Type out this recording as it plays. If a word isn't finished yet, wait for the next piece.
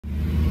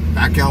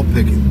Back out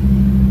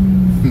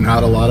picking.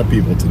 Not a lot of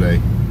people today.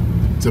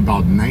 It's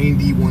about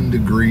 91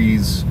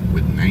 degrees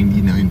with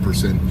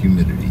 99%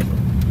 humidity.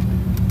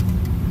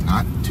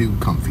 Not too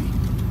comfy.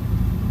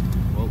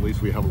 Well, at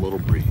least we have a little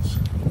breeze,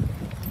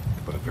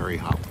 but a very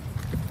hot one.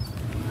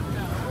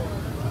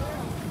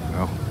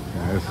 Well,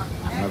 guys,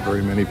 not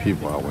very many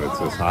people out when it's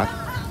this hot.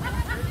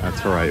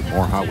 That's all right,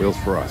 more Hot Wheels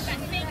for us.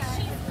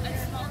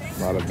 A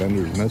lot of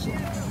vendors missing.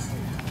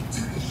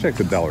 Let's check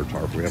the dollar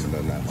tarp. We haven't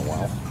done that in a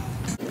while.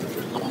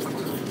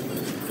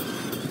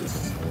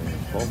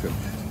 Falcon. $1.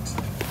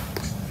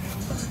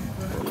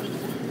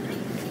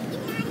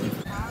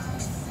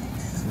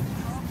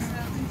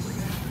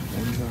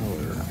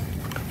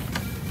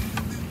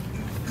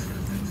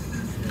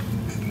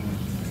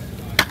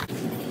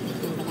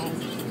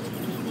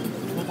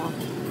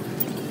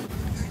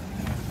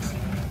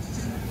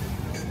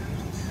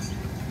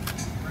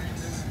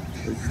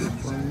 Picture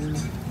frame.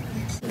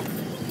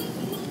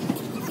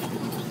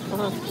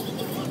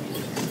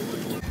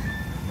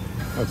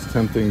 That's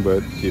tempting,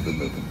 but keep it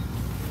moving.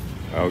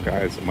 Oh,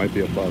 guys, it might be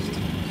a bust.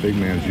 Big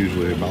man's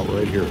usually about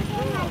right here.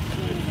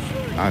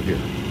 Not here.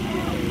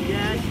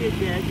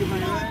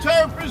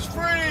 Turf is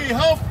free.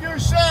 Help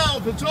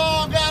yourself. It's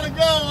all gotta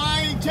go.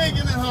 I ain't taking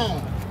it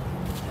home.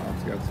 Oh,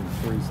 it's got some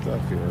free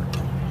stuff here.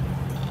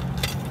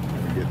 I'm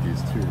gonna get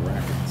these 2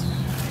 rackets.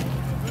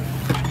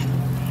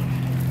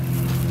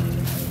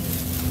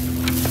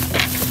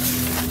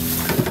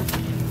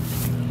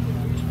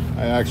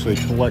 I actually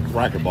collect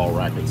racquetball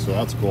rackets, so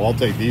that's cool. I'll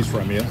take these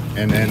from you.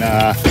 And then,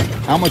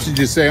 how much did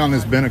you say on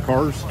this bin of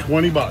cars?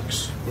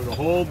 $20 for the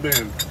whole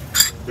bin.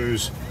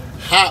 There's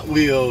Hot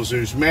Wheels,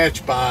 there's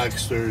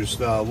Matchbox, there's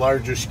the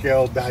larger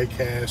scale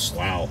Diecast.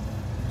 Wow.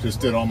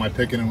 Just did all my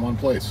picking in one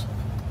place.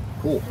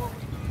 Cool. I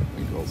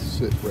think I'll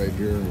sit right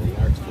here and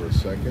relax for a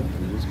second.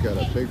 We just got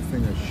a big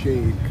thing of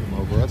shade come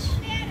over us.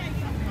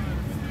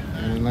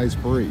 And a nice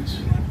breeze.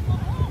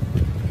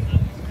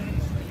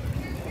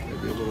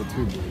 Maybe a little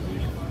too breezy.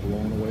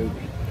 Blowing away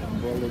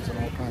umbrellas and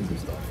all kinds of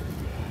stuff.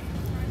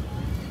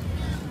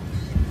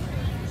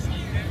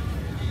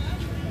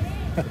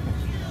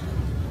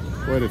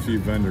 Quite a few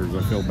vendors.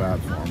 I feel bad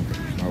for them.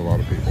 Not a lot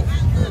of people.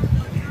 But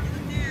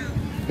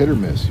hit or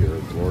miss here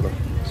in Florida,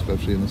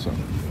 especially in the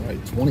summer. All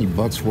right,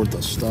 $20 worth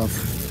of stuff.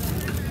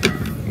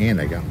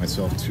 And I got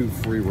myself 2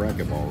 free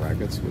racquetball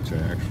rackets, which I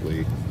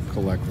actually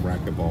collect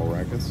racquetball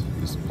rackets.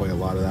 Used to play a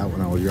lot of that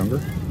when I was younger.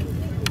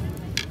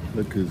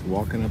 Look who's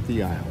walking up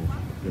the aisle.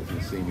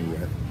 Doesn't see me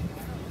yet.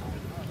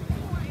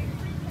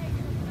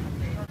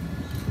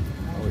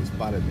 Oh, he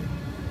spotted me.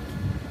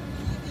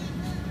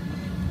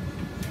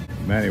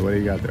 Manny, what do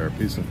you got there? A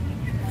piece of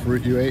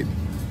fruit you ate?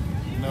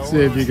 No.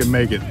 See if you can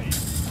make it.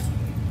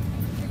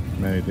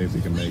 Manny thinks he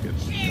can make it.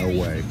 No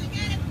way.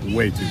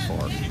 Way too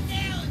far.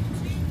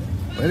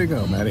 Way to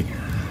go, Manny.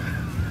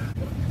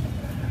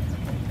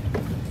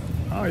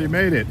 Oh, you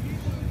made it.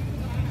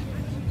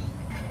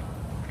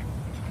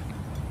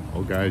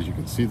 Oh, guys, you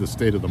can see the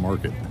state of the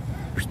market.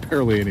 There's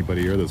barely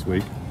anybody here this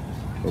week,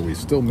 but we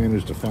still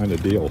managed to find a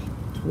deal.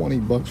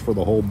 $20 for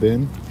the whole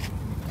bin.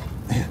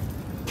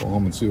 Go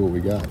home and see what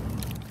we got.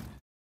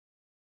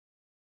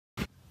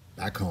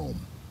 Back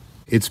home.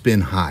 It's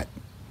been hot.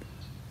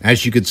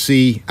 As you can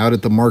see out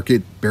at the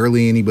market,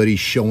 barely anybody's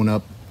showing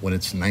up when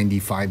it's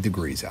 95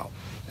 degrees out.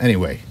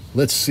 Anyway,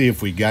 let's see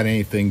if we got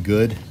anything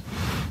good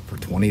for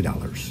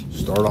 $20.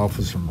 Start off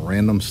with some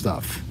random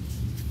stuff.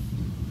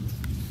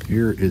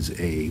 Here is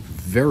a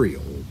very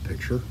old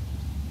picture.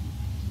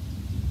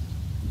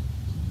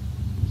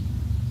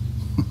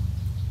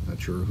 Not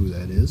sure who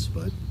that is,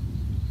 but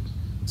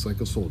it's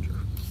like a soldier.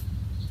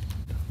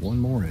 One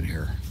more in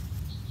here.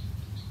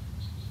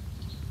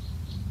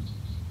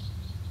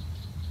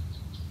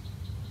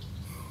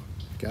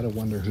 Gotta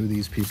wonder who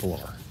these people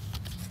are.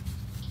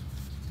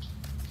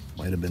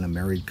 Might have been a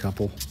married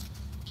couple.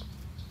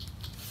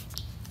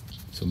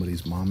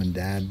 Somebody's mom and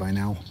dad by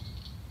now.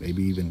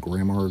 Maybe even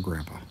grandma or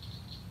grandpa.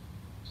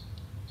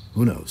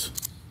 Who knows?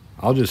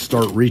 I'll just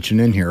start reaching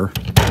in here.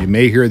 You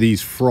may hear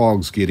these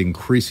frogs get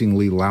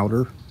increasingly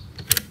louder,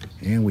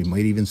 and we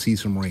might even see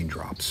some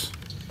raindrops.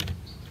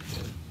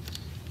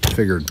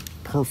 Figured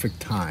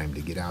perfect time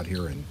to get out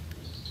here and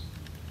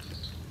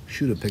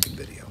shoot a picking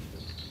video.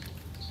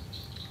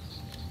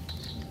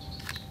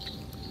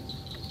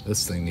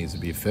 This thing needs to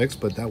be fixed,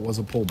 but that was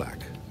a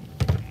pullback.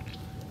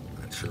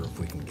 Not sure if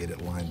we can get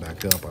it lined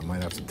back up. I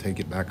might have to take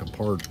it back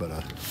apart, but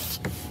a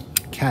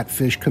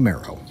Catfish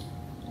Camaro.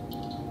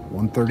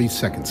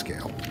 1/32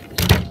 scale.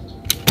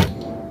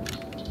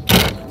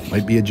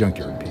 Might be a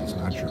junkyard piece,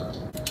 not sure.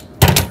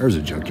 There's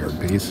a junkyard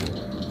piece.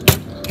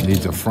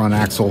 Needs a front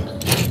axle.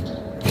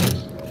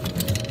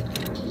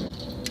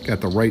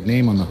 Got the right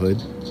name on the hood.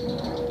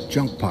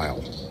 Junk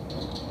pile.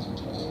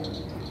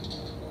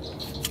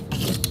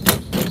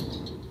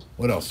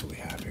 What else do we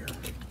have here?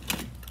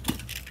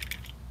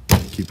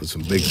 Keep with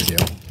some big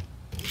scale.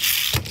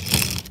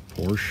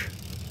 Porsche.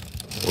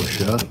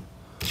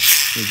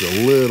 There's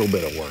a little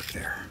bit of work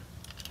there.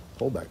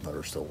 Pullback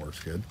motor still works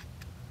good.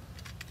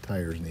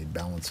 Tires need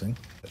balancing.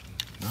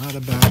 Not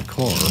a bad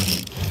car.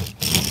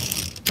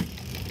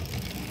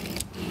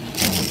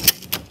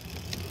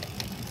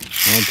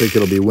 I don't think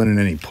it'll be winning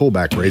any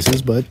pullback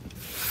races, but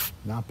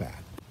not bad.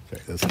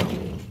 Check this out.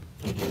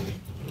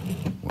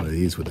 One of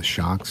these with the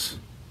shocks.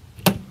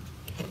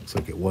 Looks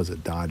like it was a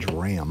Dodge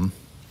Ram.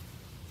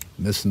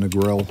 Missing the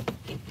grill.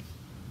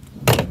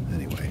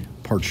 Anyway,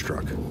 parts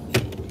truck.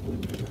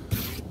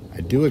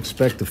 I do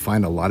expect to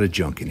find a lot of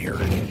junk in here.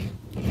 Look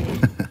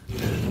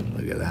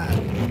at that.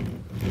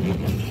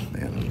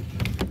 Man,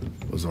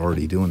 was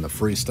already doing the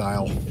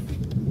freestyle.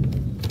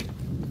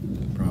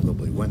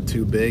 Probably went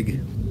too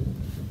big.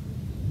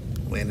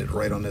 Landed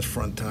right on this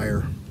front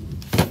tire.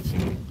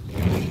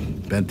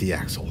 Bent the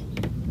axle.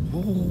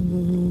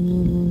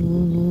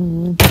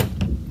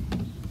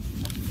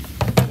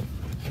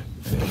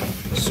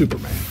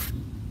 Superman.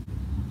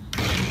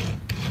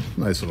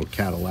 Nice little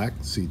Cadillac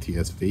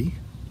CTSV.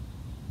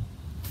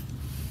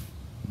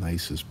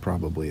 Nice is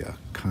probably a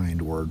kind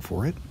word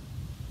for it.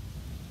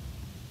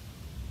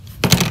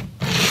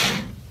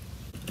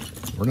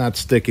 We're not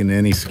sticking to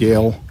any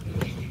scale,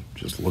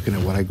 just looking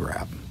at what I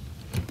grab.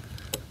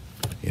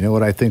 You know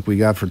what I think we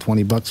got for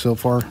 20 bucks so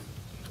far?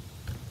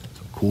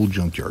 Some cool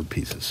junkyard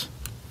pieces.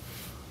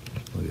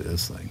 Look at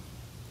this thing.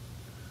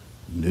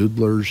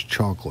 Noodler's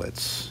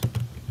chocolates.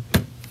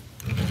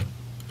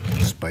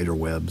 Spider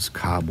webs,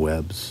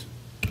 cobwebs.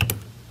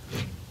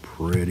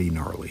 Pretty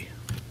gnarly.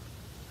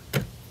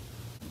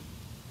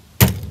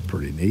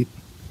 Pretty neat.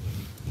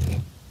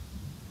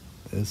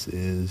 This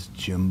is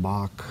Jim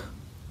Bach.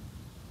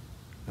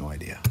 No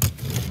idea.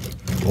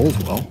 Rolls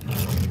well.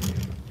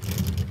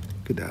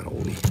 Look at that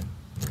oldie.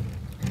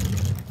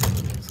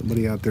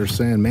 Somebody out there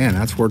saying, man,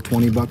 that's worth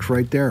 20 bucks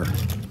right there.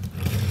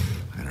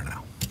 I don't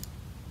know.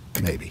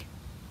 Maybe.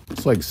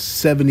 It's like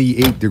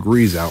 78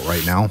 degrees out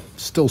right now.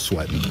 Still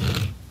sweating.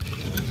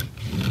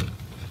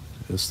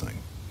 This thing,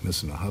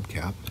 missing a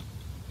hubcap.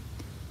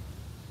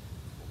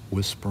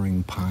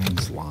 Whispering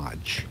Pines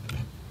Lodge.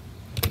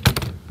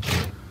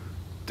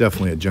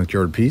 Definitely a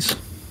junkyard piece.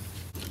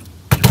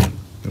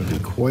 There'll be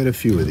quite a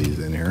few of these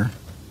in here.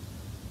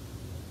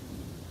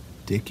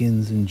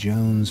 Dickens and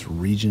Jones,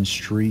 Regent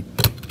Street.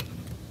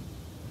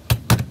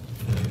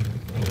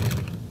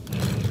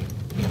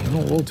 They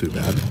don't roll too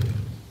bad.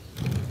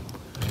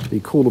 Be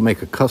cool to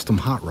make a custom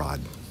hot rod.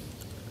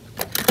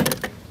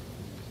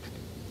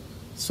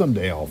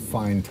 Someday I'll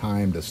find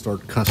time to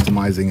start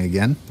customizing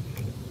again.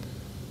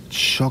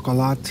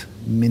 Chocolat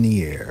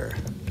Miniere.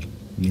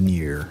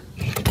 Miniere.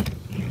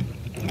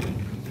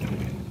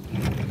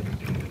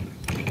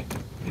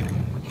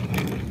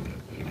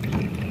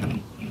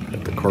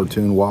 Got the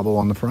cartoon wobble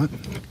on the front.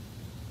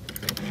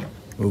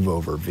 Move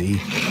over, V.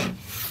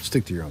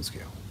 Stick to your own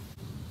scale.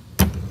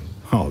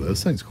 Oh,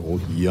 this thing's cool.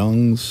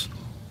 Young's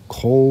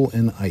Coal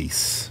and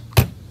Ice.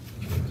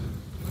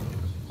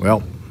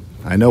 Well,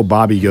 I know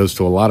Bobby goes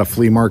to a lot of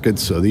flea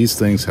markets, so these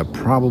things have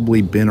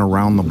probably been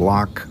around the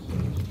block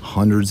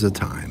hundreds of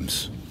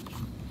times.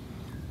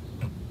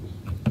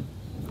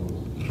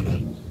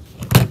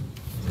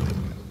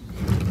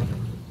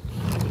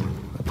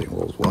 That thing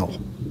rolls well.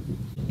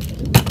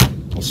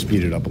 I'll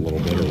speed it up a little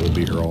bit or we'll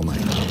be here all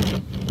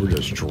night. We're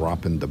just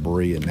dropping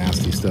debris and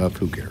nasty stuff.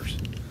 Who cares?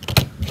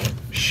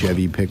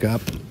 Chevy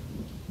pickup.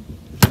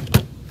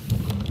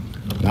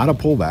 Not a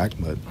pullback,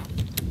 but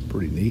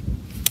pretty neat.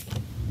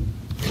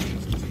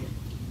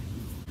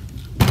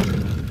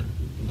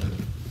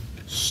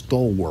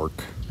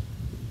 Stolwork.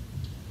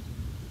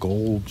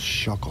 Gold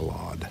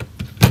chocolate.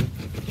 Not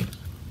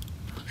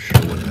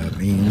sure what that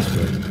means,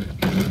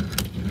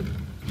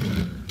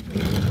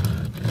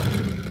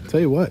 but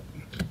tell you what,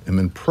 I'm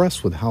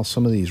impressed with how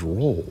some of these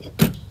roll.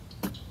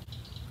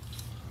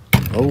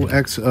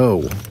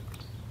 OXO.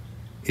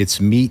 It's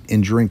meat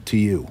and drink to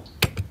you.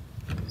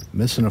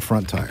 Missing a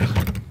front tire.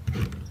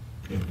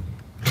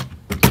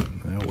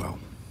 Oh well.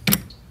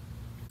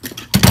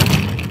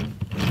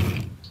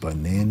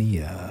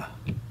 Banania.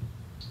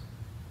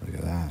 Look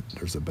at that.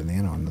 There's a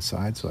banana on the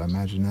side, so I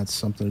imagine that's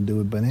something to do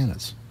with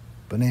bananas.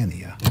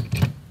 Banania.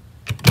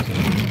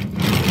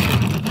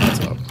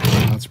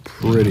 That's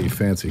pretty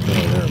fancy color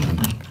there, man.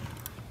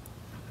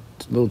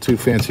 It's a little too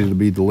fancy to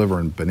be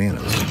delivering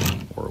bananas.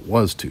 Or it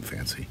was too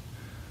fancy.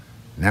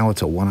 Now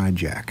it's a one-eyed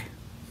Jack.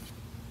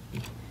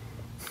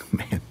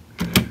 Man,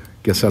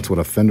 guess that's what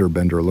a fender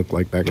bender looked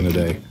like back in the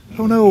day.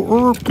 Oh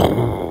no,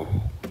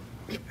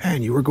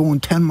 man, you were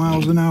going 10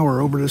 miles an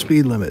hour over the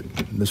speed limit.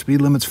 And the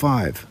speed limit's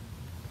 5.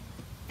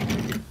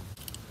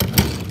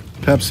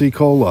 Pepsi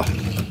Cola.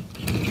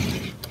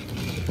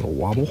 Little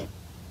wobble.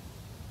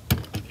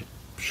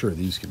 I'm sure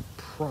these can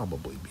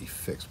probably be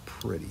fixed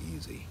pretty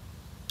easy.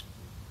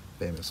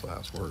 Famous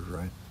last words,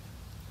 right?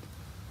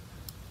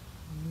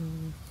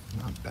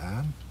 Not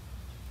bad.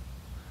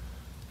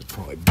 Could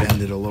probably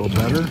bend it a little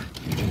better.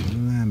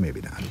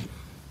 Maybe not.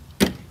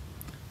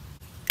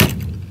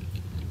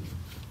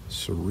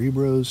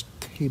 Cerebro's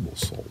table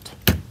salt.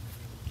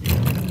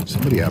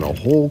 Somebody had a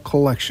whole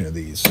collection of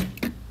these.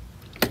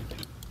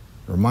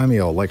 Remind me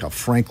of like a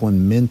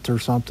Franklin Mint or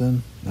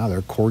something. Now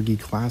they're Corgi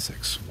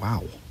Classics.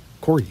 Wow.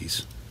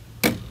 Corgis.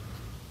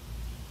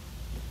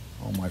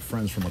 my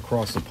friends from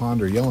across the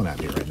pond are yelling at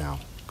me right now.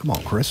 Come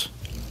on, Chris.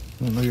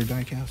 You don't know your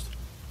diecast?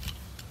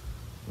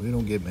 We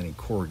don't get many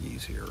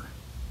corgis here.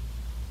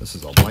 This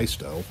is a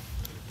Maisto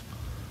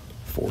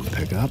Ford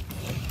pickup.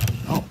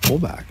 Oh,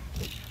 pullback.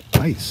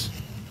 Nice.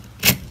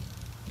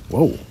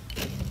 Whoa.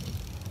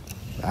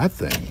 That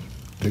thing,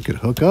 it could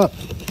hook up.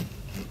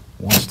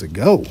 Wants to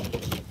go.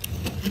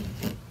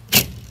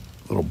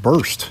 Little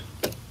burst.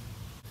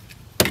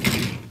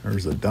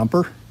 There's a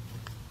dumper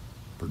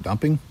for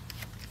dumping.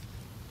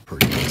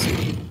 Pretty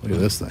fancy. Look at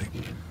this thing.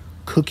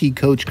 Cookie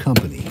Coach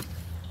Company.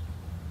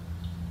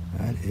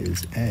 That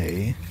is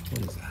a,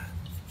 what is that?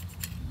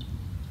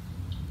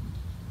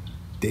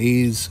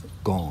 Days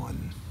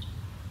Gone.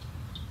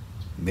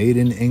 Made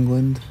in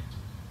England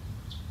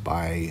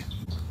by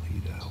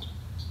Lido.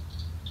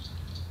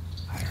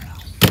 I don't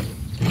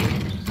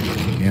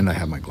know. And I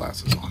have my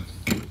glasses on.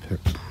 They're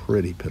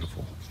pretty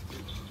pitiful.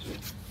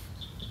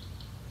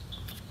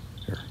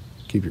 Here,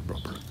 keep your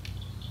bumper.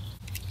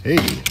 Hey.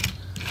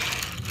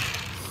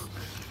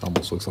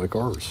 Almost looks like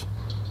ours.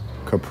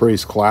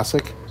 Caprice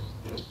Classic.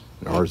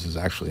 And ours is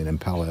actually an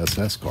Impala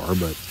SS car,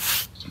 but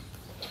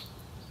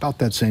about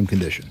that same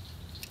condition.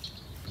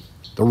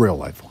 The real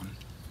life one.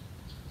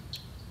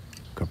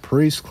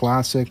 Caprice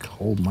Classic,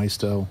 old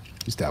Maisto.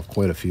 Used to have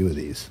quite a few of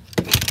these.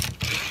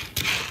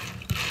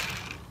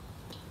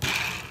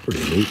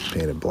 Pretty neat,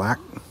 painted black.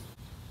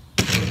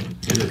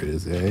 Here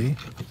is a,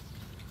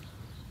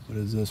 what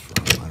is this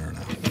from? I don't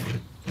know.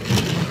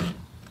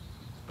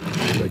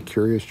 Is that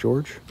Curious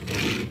George?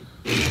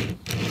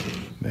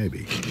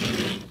 Maybe.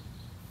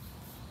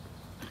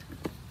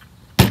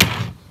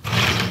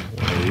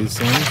 One of these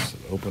things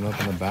open up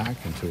in the back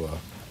into a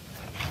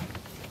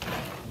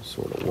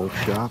sort of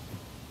workshop.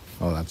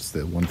 Oh, that's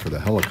the one for the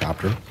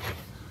helicopter.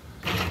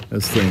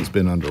 This thing's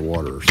been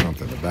underwater or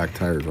something. The back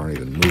tires aren't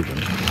even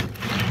moving.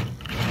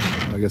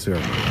 I guess they are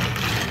moving.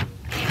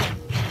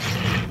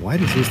 Why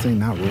does this thing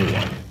not roll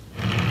up?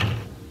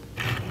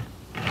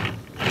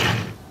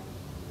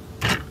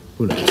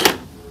 Who knows?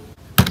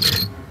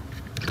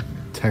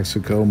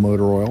 Texaco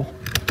motor oil.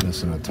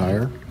 Missing a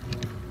tire.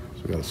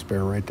 So we got a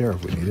spare right there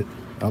if we need it.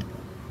 Up.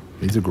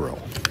 Needs a grill.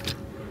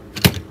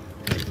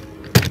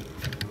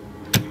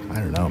 I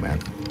don't know, man.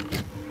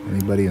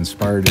 Anybody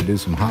inspired to do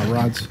some hot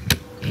rods?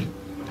 It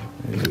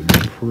would be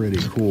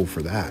pretty cool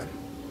for that.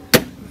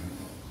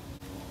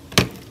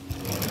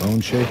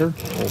 Bone shaker,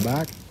 pull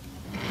back.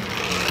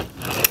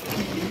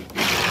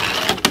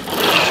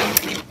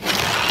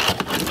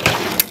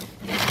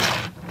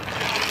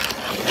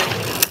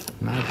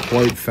 Not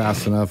quite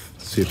fast enough.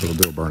 Let's see if it'll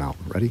do a burnout.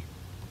 Ready?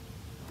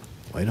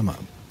 Light them up.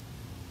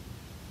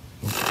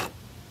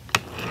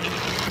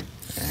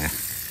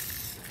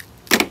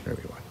 There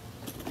we go.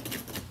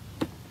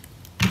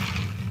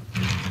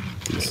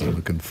 Decent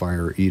looking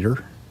fire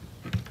eater.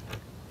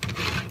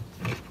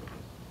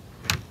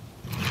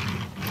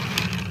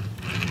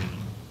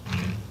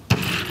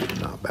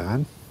 Not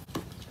bad.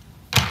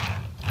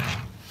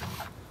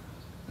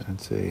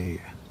 That's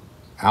a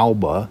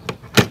Alba.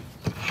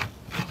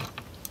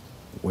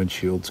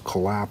 Windshield's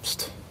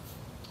collapsed.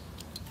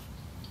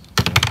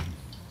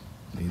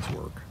 Needs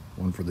work.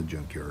 One for the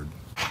junkyard.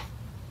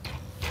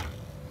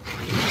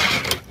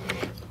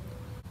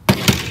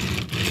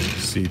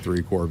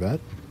 C3 Corvette.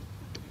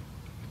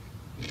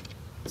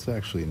 It's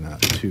actually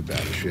not too bad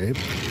a shape.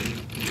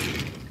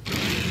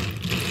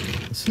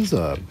 This is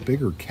a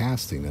bigger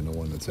casting than the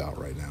one that's out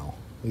right now.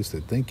 At least I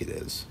think it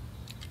is.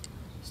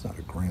 It's not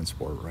a Grand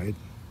Sport, right?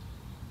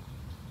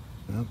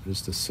 Nope,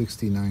 just a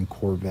 69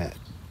 Corvette.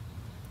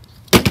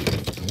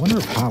 I wonder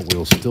if Hot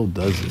Wheels still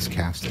does this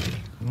casting.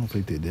 I don't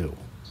think they do.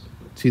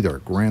 It's either a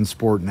Grand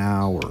Sport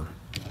now or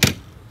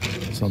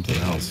something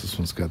else. This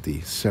one's got the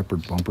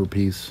separate bumper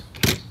piece.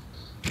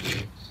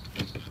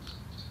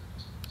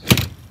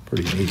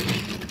 Pretty neat.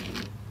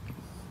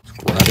 Just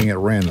grabbing at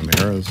random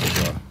here. This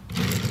is a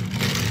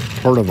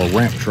part of a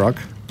ramp truck.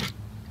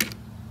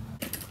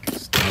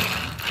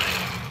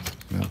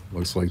 Well,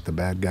 looks like the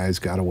bad guys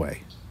got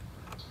away.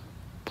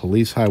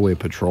 Police Highway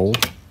Patrol.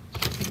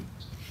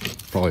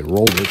 Probably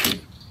rolled it.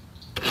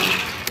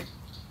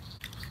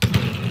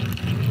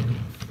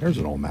 There's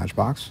an old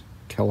Matchbox.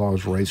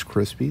 Kellogg's Rice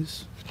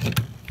Krispies. I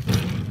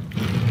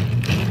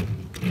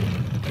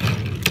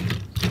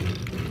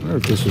wonder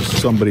if this is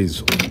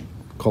somebody's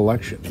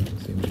collection.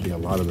 Seems to be a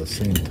lot of the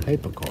same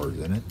type of cars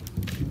in it.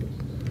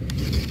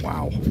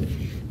 Wow.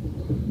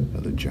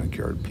 Another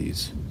junkyard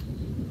piece.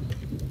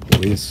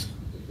 Police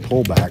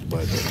pullback,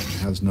 but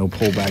has no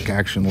pullback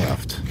action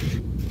left.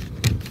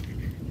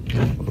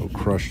 A little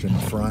crushed in the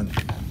front.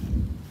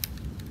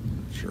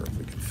 Not sure if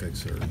we can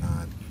fix it or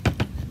not.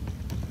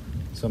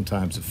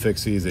 Sometimes to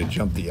fix these, they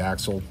jump the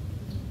axle,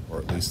 or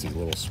at least the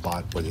little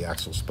spot where the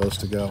axle's supposed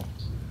to go.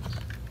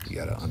 You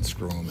gotta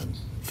unscrew them and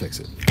fix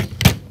it.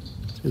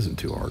 Isn't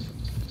too hard.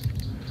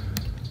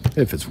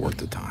 If it's worth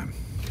the time.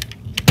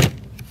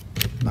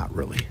 Not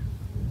really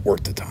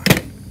worth the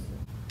time.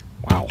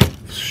 Wow,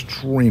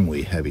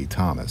 extremely heavy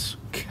Thomas.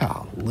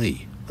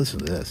 Golly, listen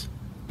to this.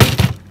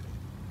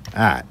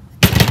 That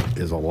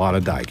is a lot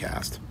of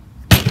diecast.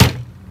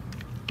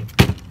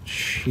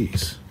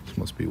 Jeez, this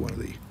must be one of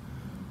the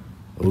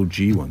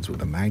OG ones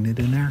with a magnet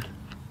in there.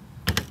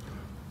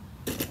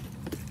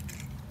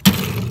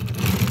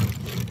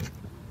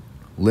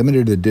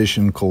 Limited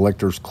edition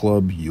Collectors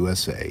Club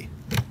USA.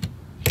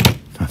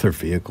 Another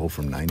vehicle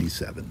from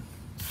 97.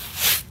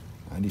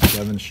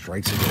 97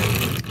 strikes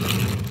again.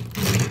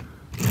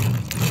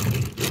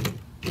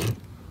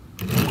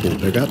 Cool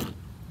pickup. Look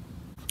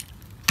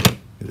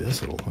at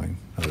this little thing.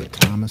 Another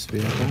Thomas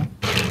vehicle.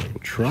 Little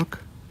truck.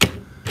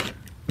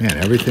 Man,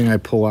 everything I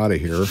pull out of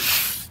here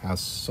has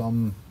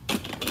some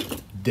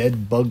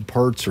dead bug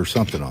parts or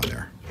something on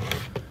there.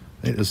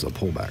 I think this is a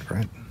pullback,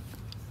 right?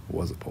 It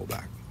was a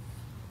pullback.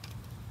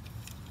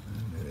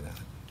 Maybe not.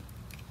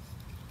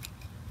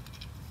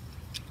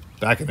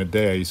 Back in the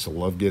day, I used to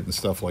love getting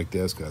stuff like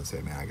this because I'd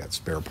say, man, I got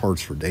spare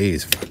parts for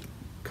days if I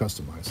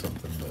customize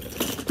something, but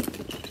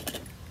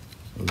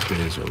those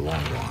days are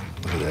long gone.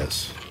 Look at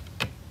this.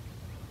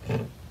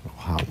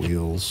 Hot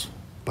Wheels,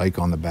 bike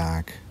on the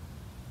back.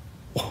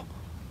 Oh,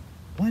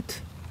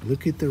 what?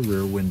 Look at the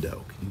rear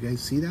window. Can you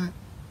guys see that?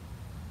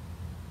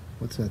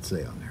 What's that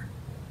say on there?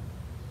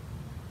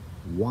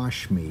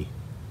 Wash me.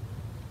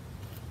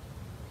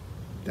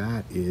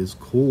 That is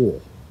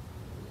cool.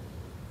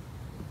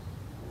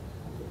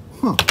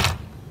 Huh.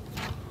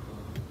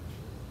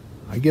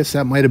 I guess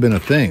that might have been a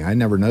thing. I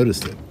never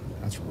noticed it.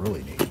 That's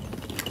really neat.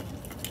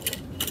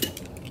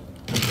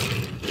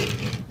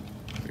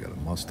 We got a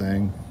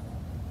Mustang.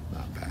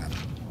 Not bad.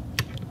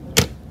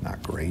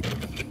 Not great.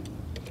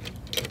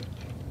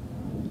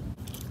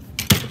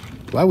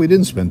 Glad we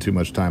didn't spend too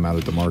much time out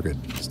at the market.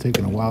 It's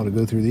taken a while to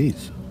go through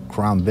these.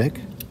 Crown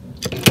Vic.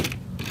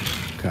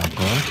 Cop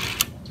car.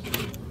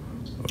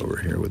 Over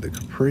here with the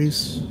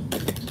Caprice.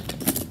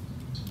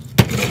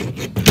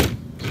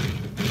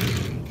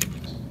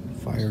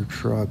 Fire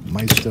truck,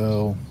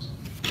 Maisto.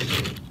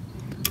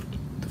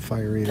 The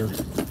Fire Eater.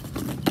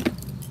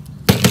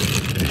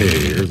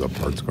 Hey, here's a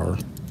parts car.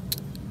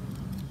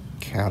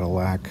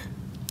 Cadillac.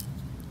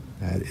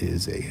 That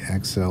is a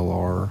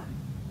XLR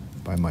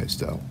by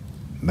Maisto.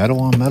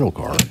 Metal on metal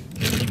car.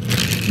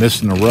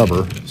 Missing the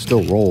rubber.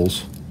 Still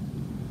rolls.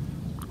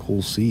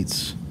 Cool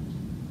seats.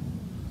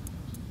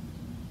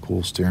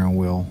 Cool steering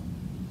wheel.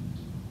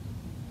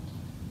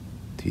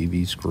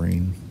 TV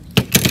screen.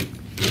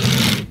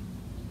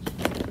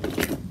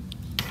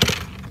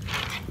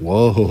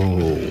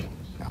 Whoa.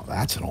 Now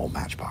that's an old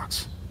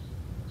Matchbox.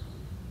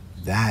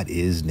 That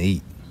is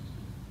neat.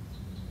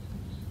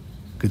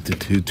 Look at the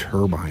two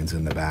turbines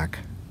in the back.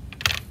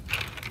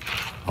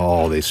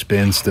 Oh, they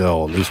spin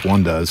still. At least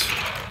one does.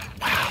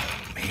 Wow,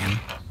 man.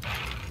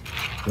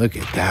 Look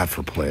at that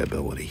for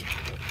playability.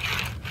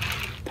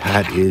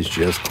 That is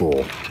just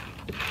cool.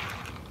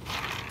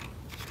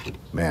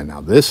 Man,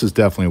 now this is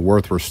definitely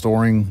worth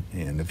restoring.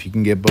 And if you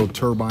can get both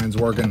turbines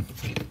working,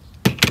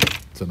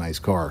 it's a nice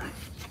car.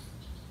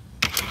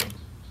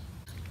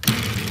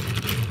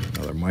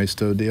 Another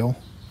Maisto deal.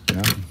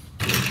 Yeah.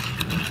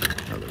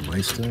 Another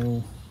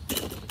Maisto.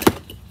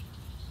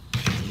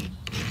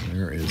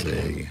 There is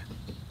a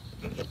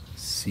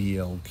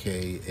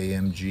CLK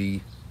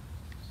AMG.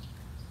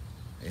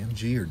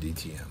 AMG or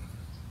DTM?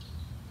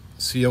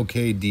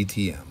 CLK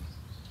DTM.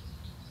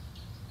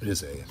 It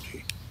is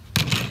AMG.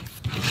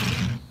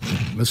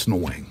 Missing a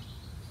wing.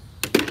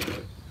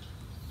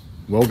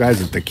 Well,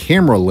 guys, if the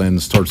camera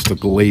lens starts to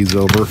glaze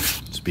over,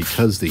 it's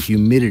because the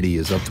humidity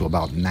is up to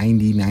about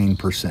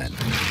 99%.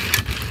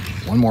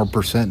 One more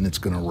percent and it's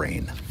going to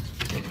rain.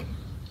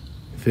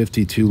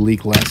 52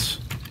 leak less.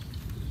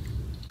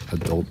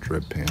 Adult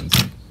drip pans.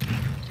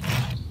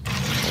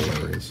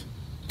 Hilarious.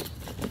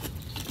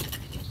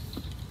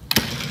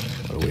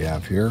 What do we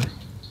have here?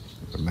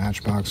 A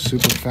Matchbox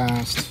super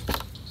fast.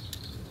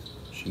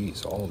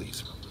 Jeez, all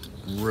these are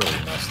really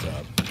messed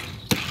up.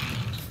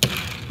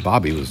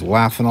 Bobby was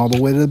laughing all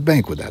the way to the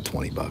bank with that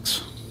 20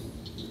 bucks.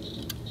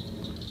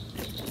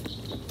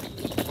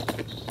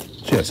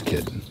 Just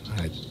kidding.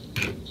 I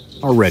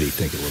already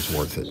think it was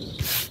worth it,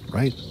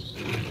 right?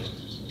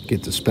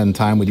 Get to spend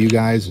time with you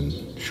guys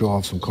and show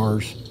off some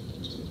cars.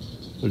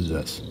 What is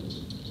this?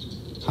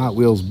 Hot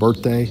Wheels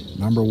birthday,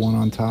 #1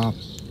 on top.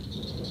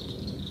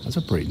 That's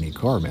a pretty neat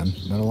car, man.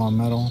 Metal on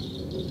metal.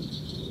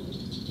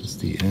 It's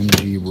the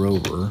NG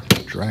Rover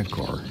drag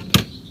car.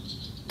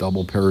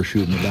 Double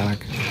parachute in the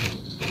back.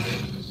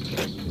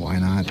 Why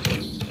not?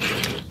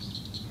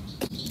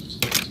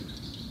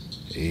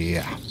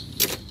 Yeah.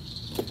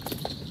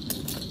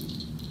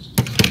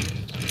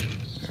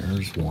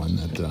 There's one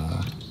that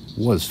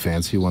was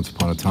fancy once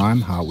upon a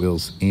time. Hot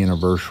Wheels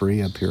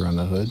anniversary up here on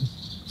the hood.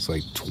 It's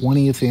like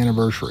 20th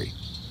anniversary.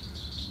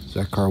 So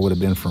that car would have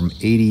been from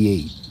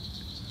 '88.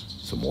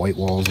 Some white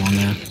walls on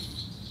there.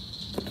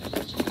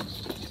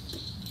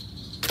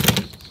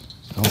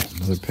 Oh,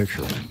 another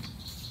picture.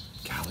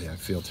 Golly, I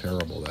feel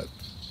terrible that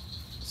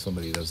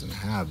somebody doesn't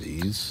have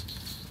these.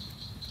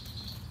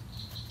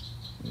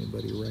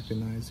 Anybody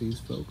recognize these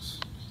folks?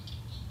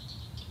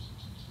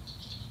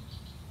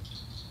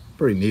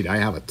 Pretty neat. I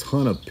have a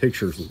ton of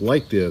pictures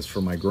like this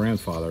from my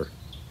grandfather.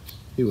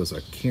 He was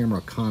a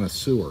camera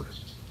connoisseur.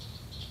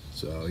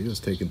 So he was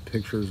taking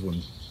pictures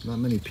when not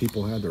many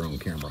people had their own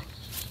camera.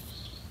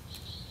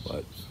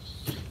 But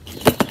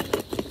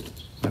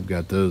I've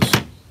got those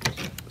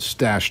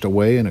stashed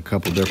away in a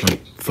couple different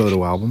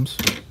photo albums.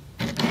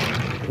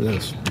 Look at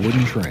this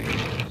wooden train.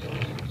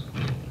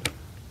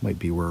 Might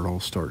be where it all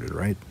started,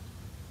 right?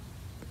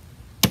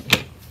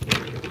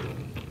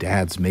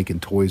 Dads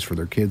making toys for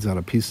their kids out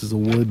of pieces of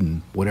wood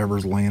and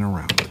whatever's laying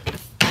around.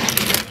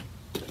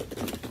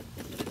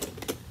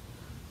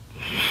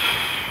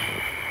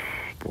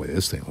 Boy,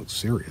 this thing looks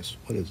serious.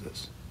 What is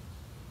this?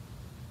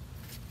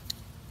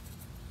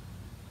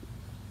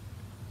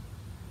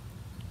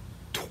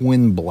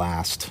 Twin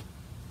Blast.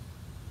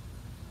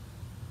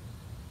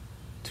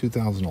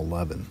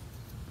 2011.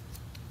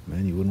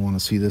 Man, you wouldn't want to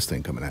see this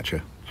thing coming at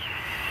you.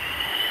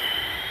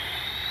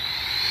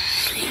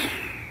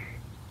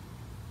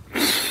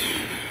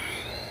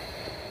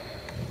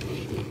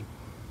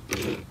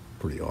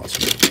 Pretty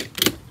awesome.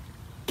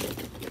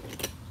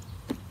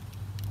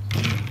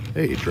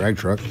 Hey, drag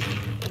truck.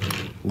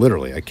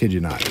 Literally, I kid you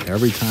not.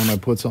 Every time I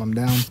put something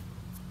down,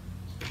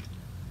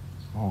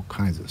 all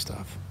kinds of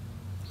stuff.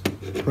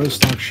 Pro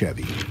stock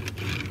Chevy.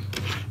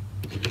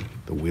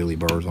 The wheelie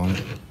bars on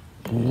it.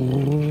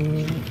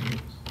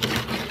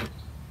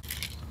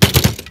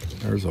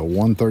 There's a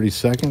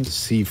 132nd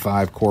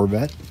C5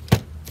 Corvette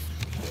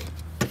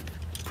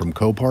from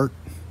Copart.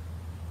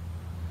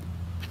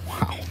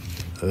 Wow,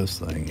 this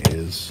thing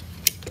is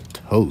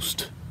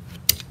toast.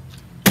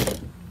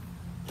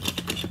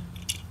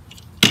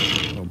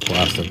 Little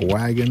plastic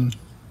wagon.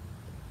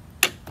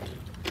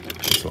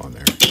 What's on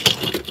there?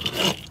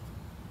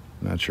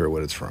 Not sure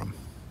what it's from.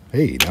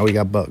 Hey, now we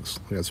got bugs.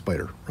 We got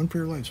spider. Run for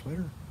your life,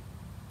 spider.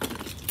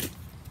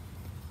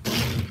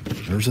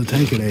 There's a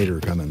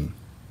Tankinator coming.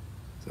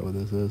 Is that what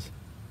this is?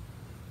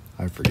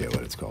 I forget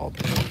what it's called.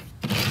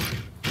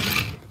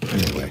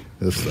 Anyway,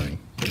 this thing.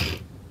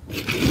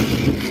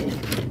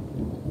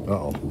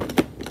 Uh-oh.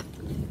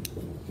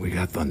 We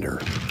got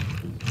thunder.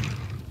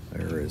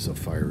 There is a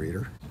fire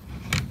eater.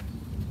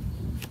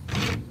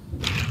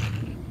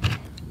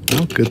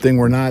 Well, good thing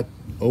we're not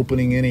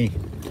opening any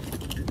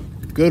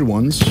good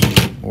ones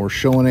or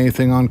showing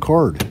anything on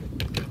card.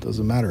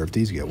 Doesn't matter if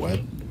these get wet.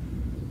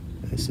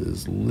 This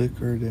is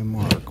Liquor de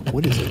Marque.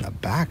 What is in the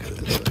back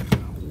of this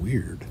thing?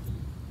 Weird.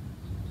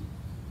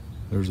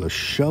 There's a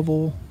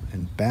shovel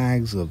and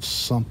bags of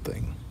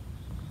something.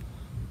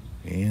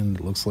 And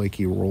it looks like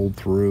he rolled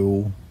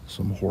through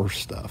some horse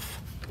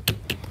stuff. Look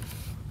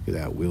at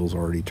that, wheels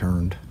already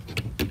turned.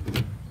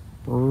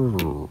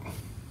 Man.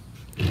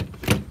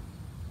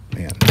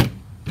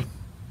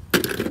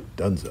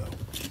 Dunzo.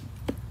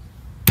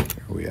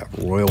 Here we have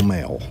Royal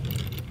Mail.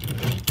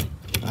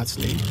 That's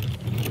neat.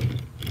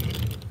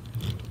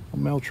 A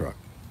mail truck.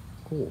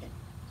 Cool.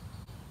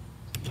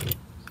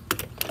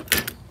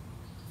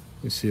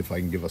 Let me see if I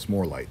can give us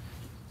more light.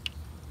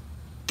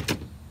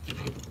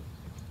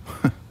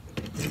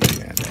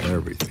 Man,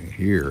 everything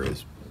here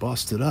is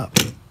busted up.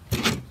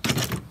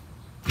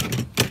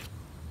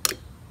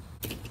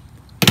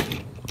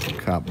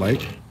 Cop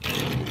bike.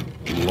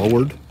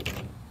 Lowered.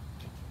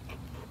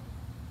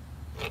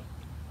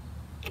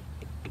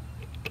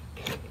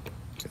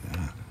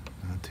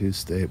 Not too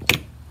stable.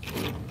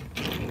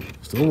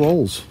 Still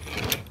rolls.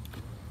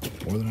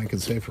 More than I can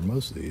say for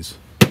most of these.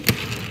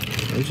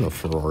 There's a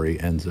Ferrari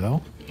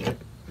Enzo.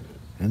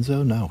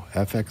 Enzo? No.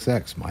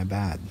 FXX. My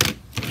bad.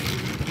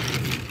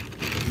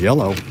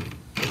 Yellow.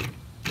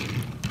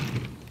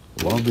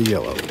 Love the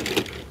yellow.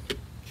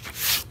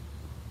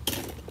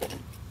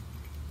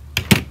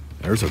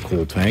 There's a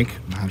cool tank.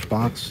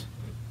 Matchbox.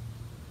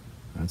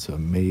 That's a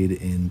made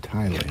in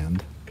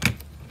Thailand.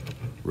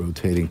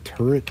 Rotating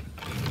turret.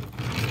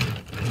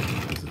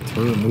 Is the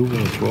turret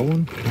moving? It's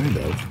rolling? Kind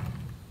of.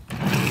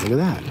 Look at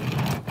that.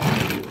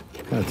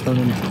 Kind of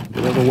turning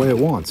whatever way it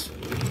wants.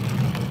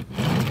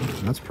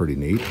 That's pretty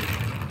neat.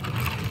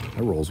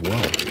 That rolls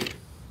well.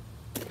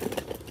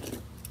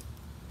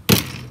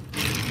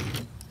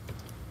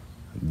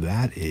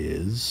 That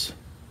is...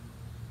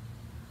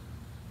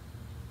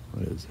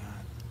 What is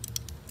that?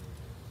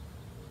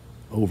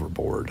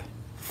 Overboard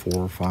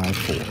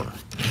 454.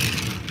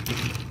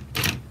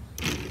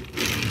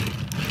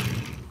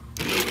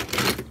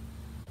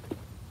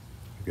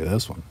 Look at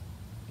this one.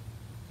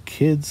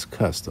 Kids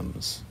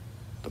Customs.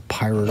 The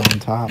pirate on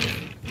top.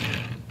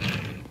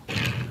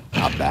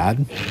 Not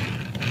bad.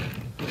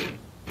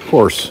 Of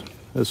course,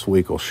 this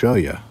week will show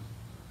you.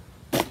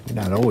 You're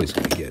not always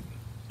going to get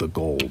the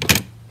gold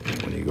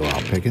when you go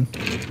out picking.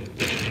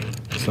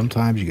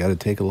 Sometimes you got to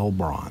take a little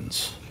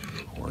bronze.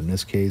 Or in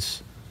this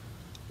case,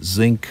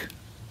 zinc.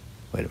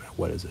 Wait a minute,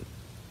 what is it?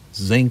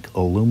 Zinc,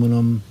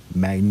 aluminum,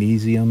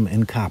 magnesium,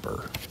 and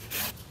copper.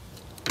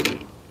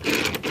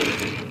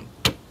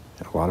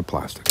 A lot of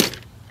plastic.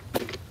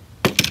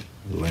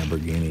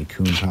 Lamborghini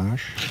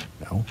Countach.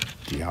 No.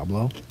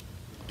 Diablo.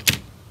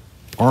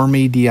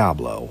 Army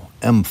Diablo.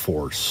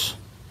 M-Force.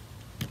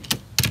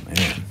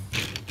 Man.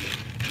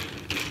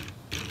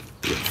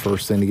 The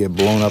first thing to get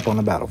blown up on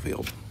the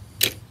battlefield.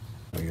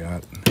 We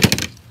got...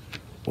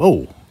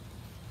 Whoa.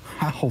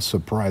 How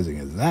surprising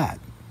is that?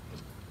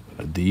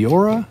 A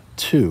Diora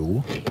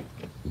 2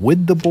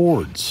 with the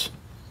boards.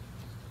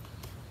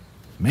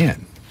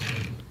 Man,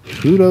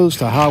 kudos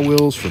to Hot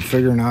Wheels for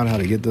figuring out how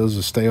to get those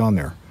to stay on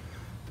there.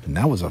 And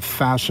that was a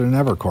faster than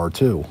ever car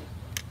too.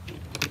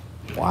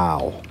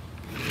 Wow.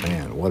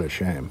 Man, what a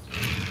shame.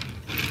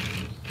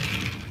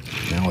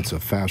 Now it's a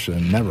faster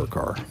than never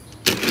car.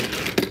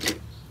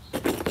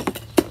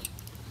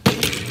 A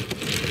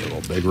little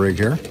big rig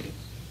here.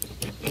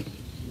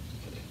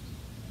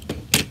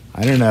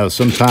 I don't know,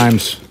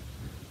 sometimes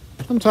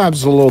it's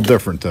a little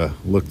different to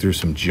look through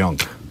some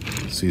junk,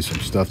 see some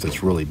stuff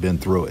that's really been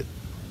through it.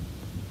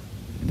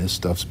 And this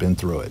stuff's been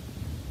through it.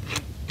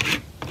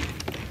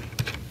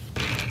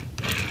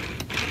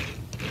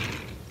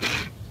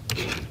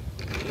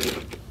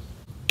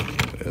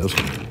 This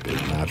one,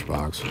 big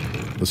matchbox.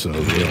 Listen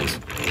to those wheels.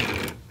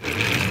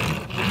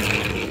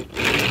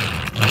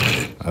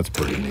 That's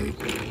pretty neat.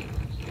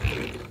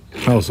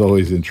 I was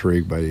always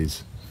intrigued by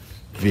these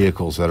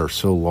vehicles that are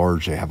so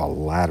large they have a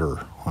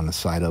ladder on the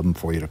side of them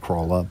for you to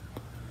crawl up.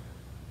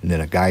 And then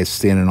a guy's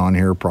standing on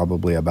here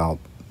probably about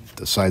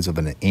the size of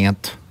an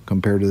ant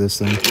compared to this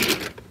thing.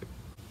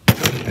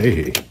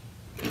 Hey,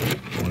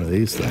 one of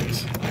these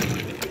things.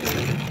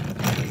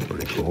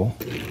 Pretty cool.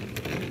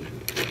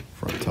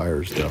 Front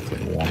tire's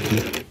definitely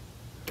wonky.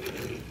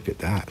 Look at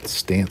that,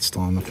 stanced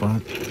on the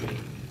front,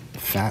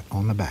 fat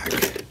on the back.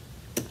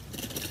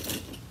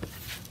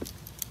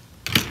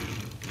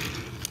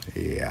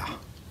 Yeah,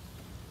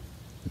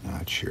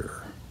 not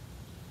sure.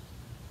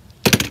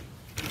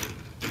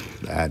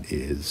 That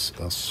is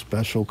a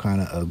special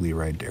kind of ugly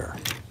right there.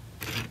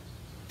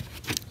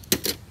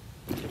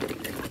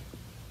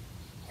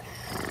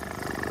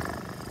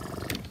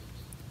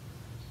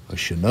 A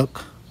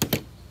Chinook,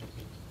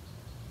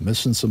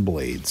 missing some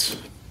blades.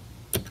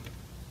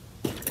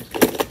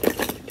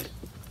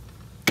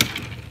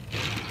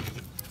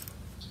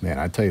 Man,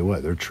 I tell you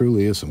what, there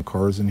truly is some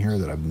cars in here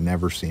that I've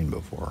never seen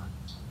before.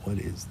 What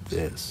is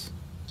this?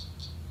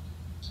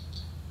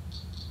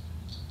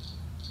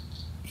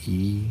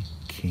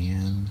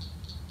 Can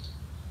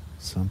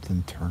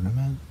something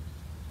tournament?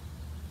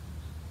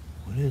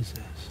 What is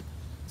this?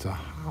 It's a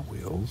Hot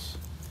Wheels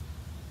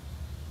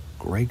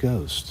Gray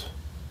Ghost.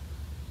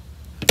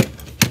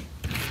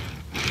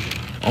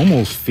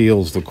 Almost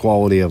feels the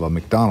quality of a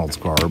McDonald's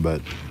car,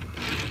 but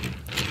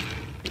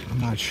I'm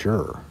not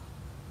sure.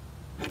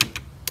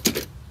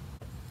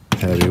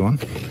 Heavy one.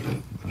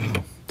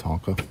 Oh,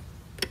 Tonka.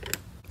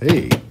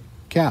 Hey,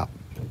 Cap.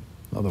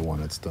 Another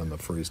one that's done the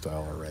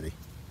freestyle already.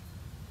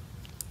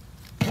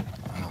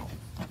 Wow.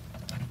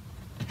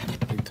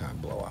 Big time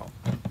blowout.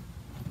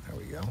 There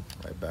we go.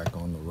 Right back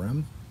on the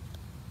rim.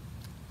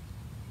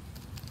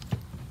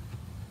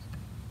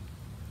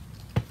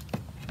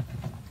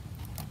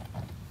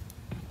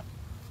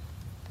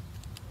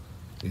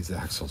 These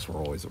axles were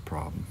always a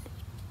problem.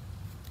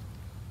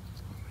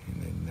 I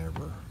mean, they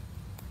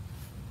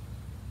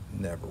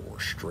never were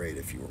straight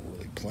if you were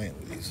really playing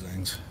with these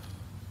things.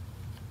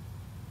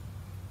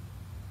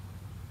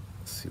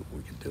 Let's see what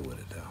we can do with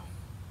it now.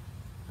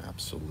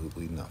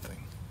 Absolutely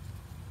nothing.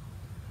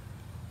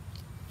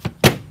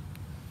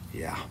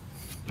 Yeah.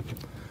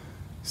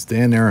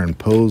 Stand there and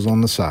pose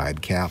on the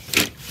side, Cap.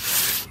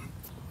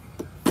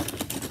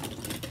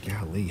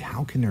 Golly,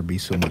 how can there be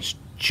so much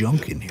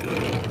junk in here?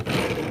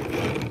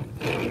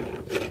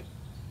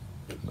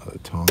 Another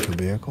Tonka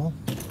vehicle.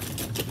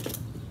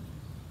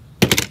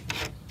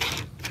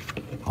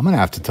 I'm gonna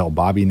have to tell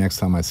Bobby next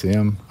time I see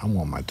him, I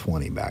want my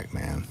 20 back,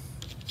 man.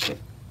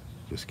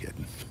 Just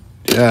kidding.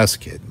 Just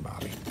kidding,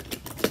 Bobby.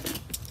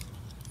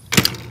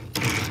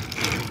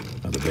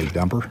 Another big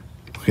dumper.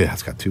 Yeah,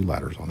 it's got 2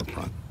 ladders on the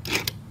front.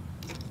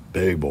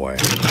 Big boy.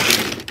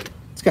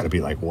 It's got to be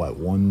like, what,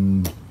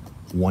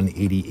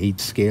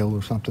 1/188 scale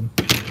or something?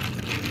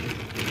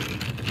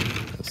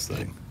 This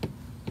thing.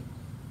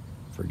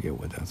 Forget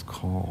what that's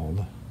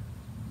called.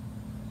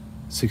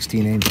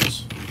 16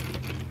 inches.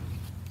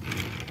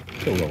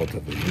 Still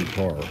relatively new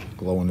car.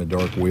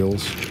 Glow-in-the-dark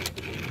wheels.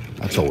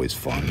 That's always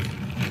fun.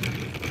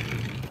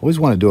 Always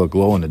want to do a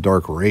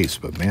glow-in-the-dark race,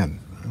 but man,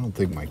 I don't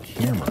think my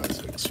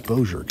camera's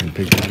exposure can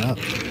pick that up.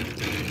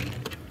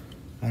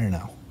 I don't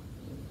know.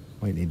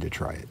 Might need to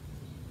try it.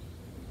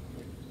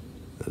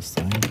 This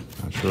thing,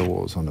 not sure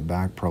what was on the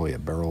back. Probably a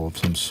barrel of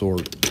some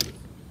sort.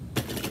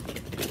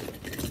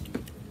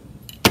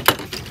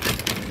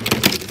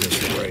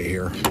 This right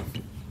here.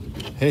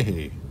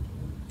 Hey,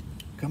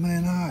 coming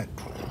in hot.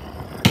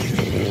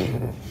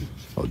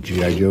 Oh,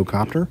 G.I. Joe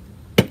copter.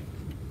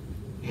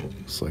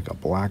 Looks like a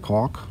Black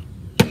Hawk.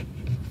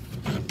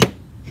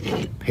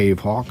 Pave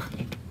Hawk.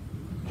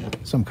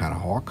 Some kind of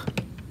hawk.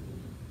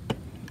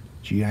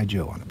 G.I.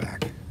 Joe on the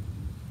back.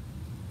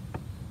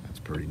 That's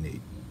pretty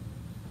neat.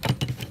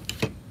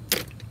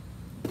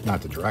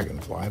 Not the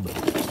Dragonfly, but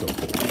still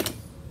cool.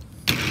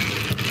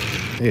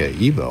 Yeah,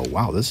 Evo.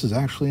 Wow, this is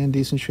actually in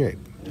decent shape.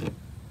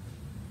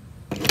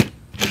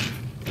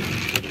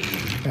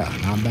 Yeah,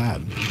 not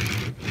bad.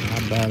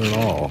 Not bad at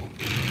all.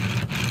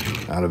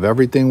 Out of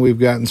everything we've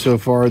gotten so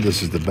far,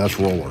 this is the best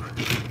roller.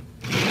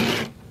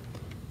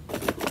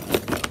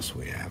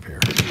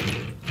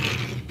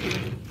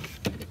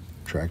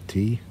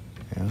 T.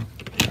 Yeah,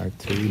 track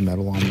T,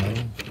 metal on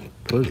metal.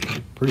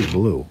 Pretty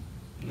blue.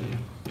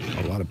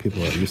 A lot of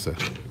people that used to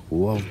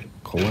love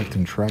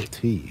collecting track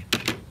T.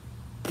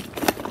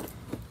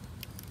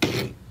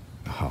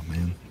 Oh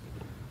man,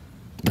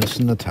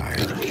 missing the tire.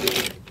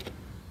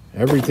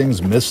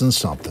 Everything's missing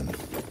something.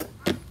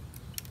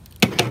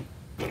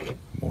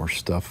 More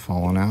stuff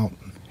falling out.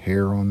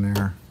 Hair on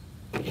there.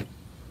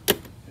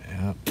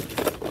 Yep.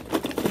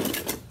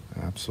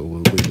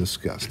 Absolutely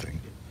disgusting.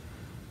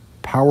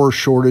 Power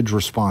shortage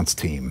response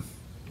team.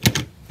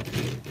 Of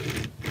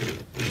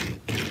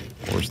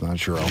course, not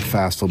sure how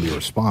fast they'll be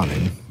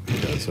responding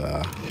because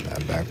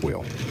that back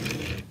wheel.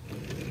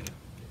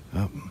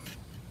 Yep.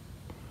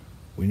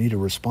 We need a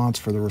response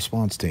for the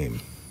response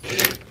team.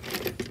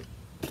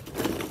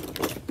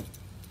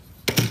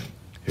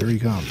 Here he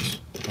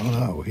comes. Oh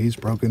no, he's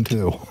broken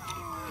too.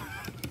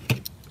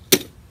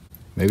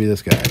 Maybe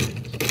this guy.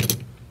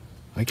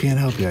 I can't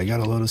help you. I got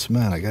a load of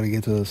cement. I got to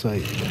get to the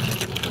site.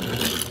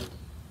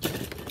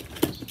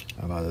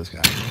 How about this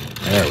guy?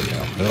 There we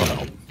go. It'll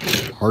help.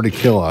 Hard to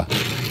kill a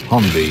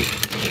Humvee.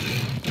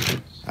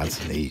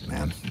 That's neat,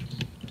 man.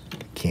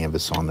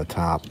 Canvas on the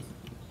top.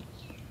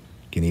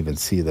 You can even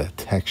see the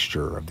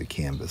texture of the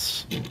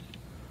canvas.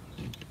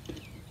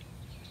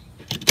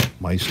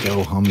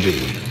 Maisto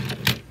Humvee.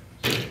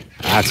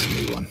 That's a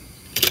new one.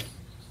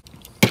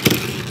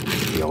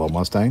 Yellow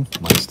Mustang,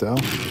 Maisto.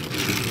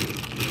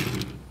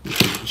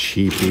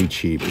 Cheapy.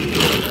 Here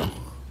we go.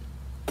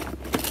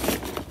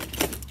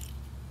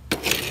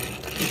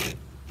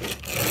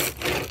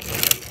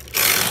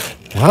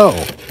 Whoa,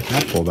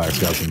 that pullback's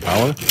got some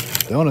power.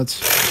 Donuts.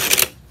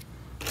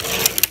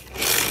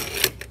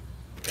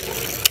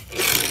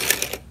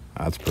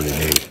 That's pretty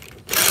neat.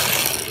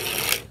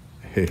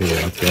 Hey,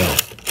 let's go.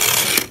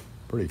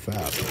 Pretty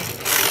fast.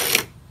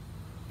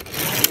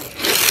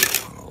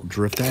 I'll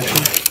drift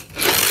action.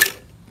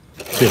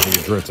 See if we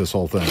can drift this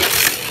whole thing.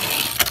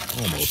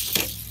 Almost.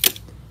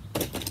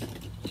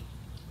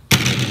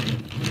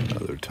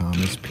 Another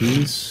Thomas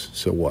piece.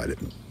 So what?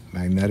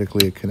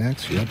 Magnetically it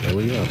connects? Yep, there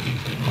we go.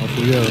 Off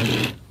we go.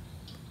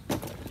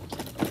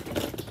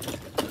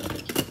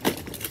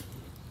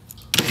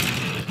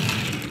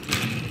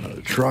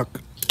 Another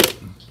truck.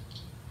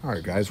 All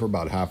right, guys, we're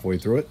about halfway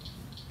through it.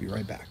 Be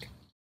right back.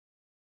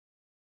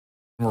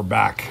 We're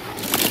back.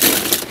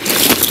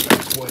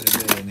 Quite a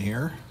bit in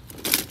here.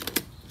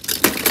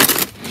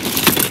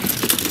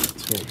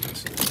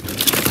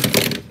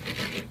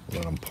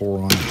 Let them pour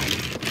on out.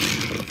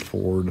 Got a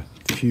Ford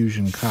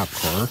Fusion cop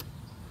car.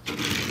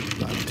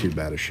 Not in too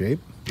bad a shape.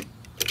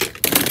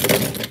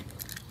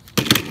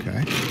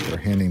 Okay, they're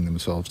handing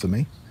themselves to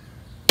me.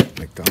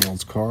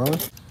 McDonald's car.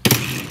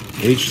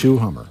 H2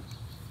 Hummer.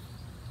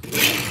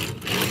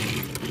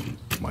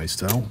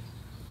 Maisto.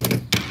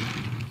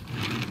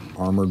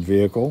 Armored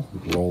vehicle.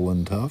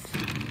 Rolling tough.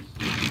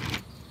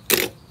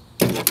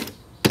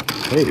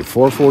 Hey,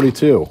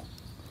 442.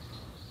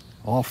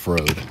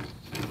 Off-road.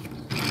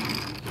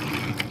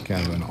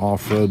 Kind of an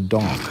off-road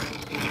donk.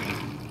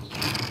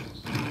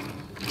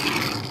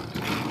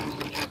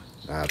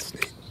 That's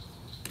neat.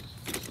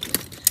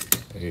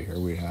 Hey, here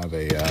we have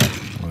a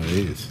one of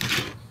these.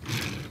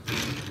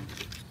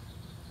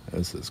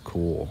 This is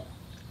cool.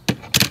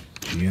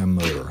 GM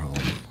motorhome.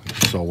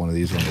 I saw one of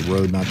these on the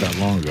road not that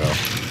long ago.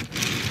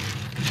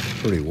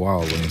 Pretty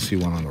wild when you see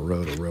one on the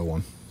road, a real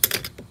one.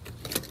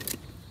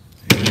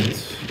 And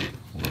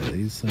one of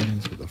these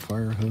things with a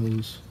fire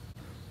hose.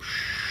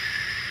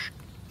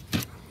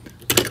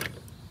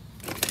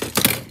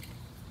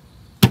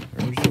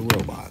 There's the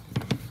robot.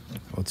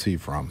 What's he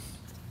from?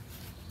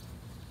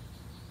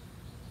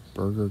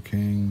 Burger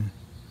King.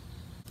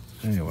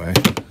 Anyway,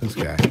 this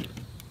guy.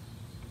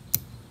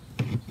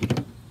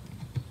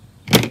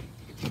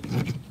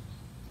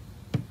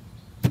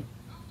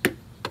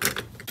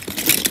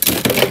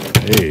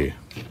 Hey,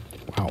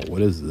 wow,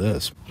 what is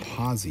this?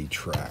 Posi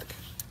track.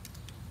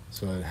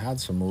 So it had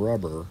some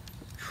rubber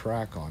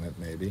track on it,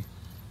 maybe.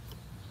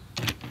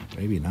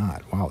 Maybe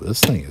not. Wow,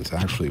 this thing is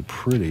actually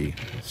pretty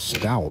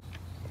stout.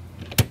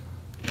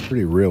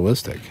 Pretty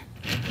realistic.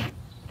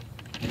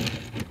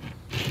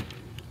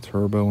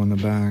 Turbo in the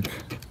back.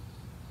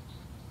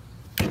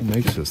 Who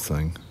makes this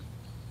thing?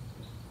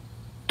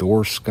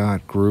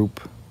 Scott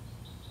Group.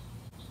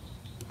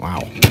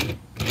 Wow.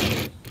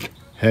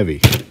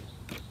 Heavy.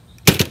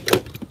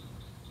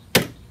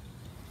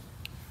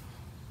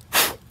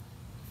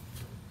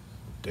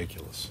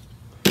 Ridiculous.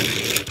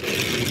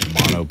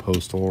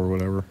 Monopostal or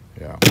whatever.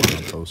 Yeah,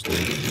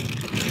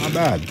 monopostal. Not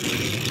bad.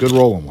 Good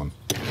rolling one.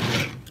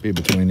 Be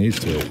between these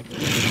two.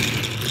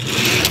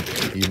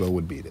 Evo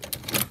would beat it.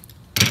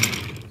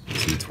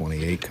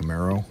 C28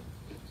 Camaro.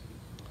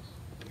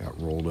 Got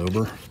rolled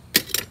over.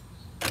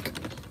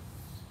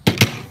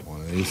 One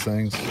of these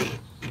things.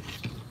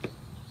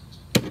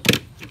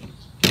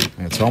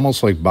 And it's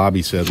almost like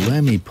Bobby said,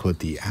 let me put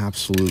the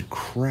absolute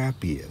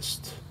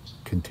crappiest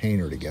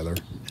container together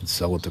and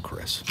sell it to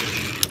Chris.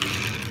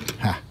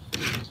 Ha!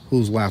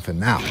 Who's laughing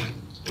now?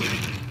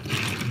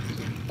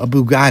 A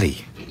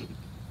Bugatti.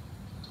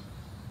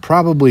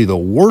 probably the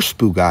worst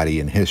Bugatti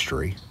in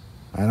history.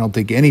 I don't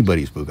think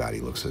anybody's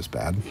Bugatti looks this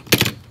bad.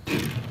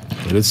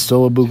 But it's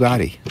still a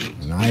Bugatti.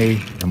 And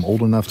I am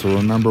old enough to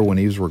remember when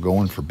these were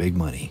going for big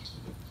money.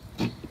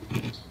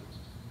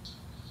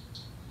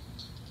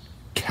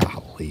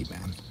 Golly,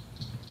 man.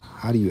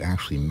 How do you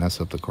actually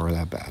mess up the car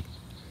that bad?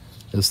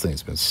 This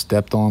thing's been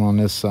stepped on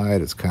this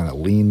side. It's kind of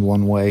leaned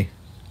one way.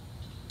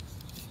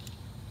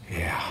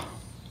 Yeah,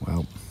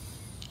 well.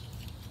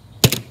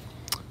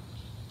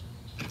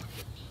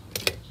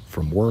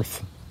 From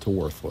worth to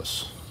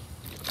worthless.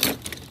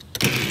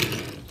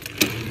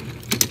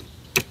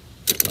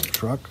 Dump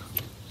truck.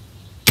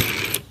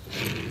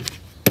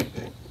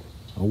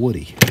 A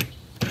Woody.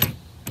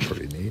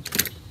 Pretty neat.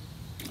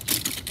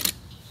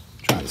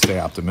 Trying to stay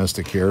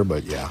optimistic here,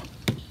 but yeah.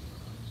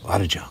 A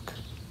lot of junk.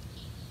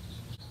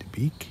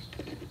 Dubuque?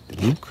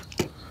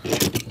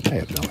 I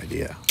have no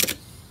idea.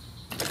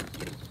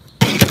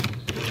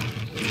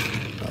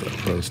 Another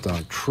pro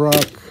stock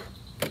truck.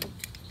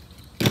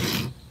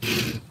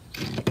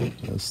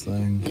 This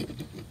thing.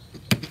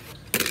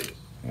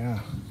 Yeah,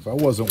 if I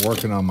wasn't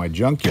working on my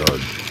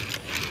junkyard,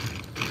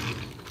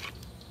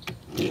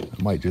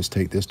 I might just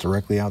take this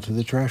directly out to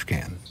the trash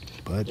can,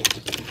 but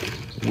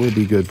it will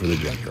be good for the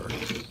junkyard.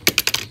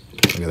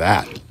 Look at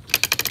that.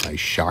 Nice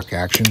shock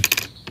action.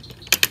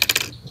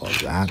 Love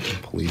that.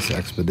 Police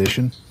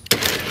expedition.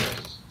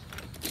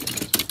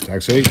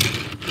 Taxi.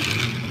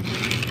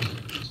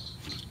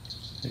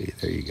 Hey,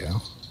 there you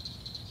go.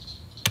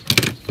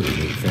 Pretty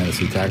neat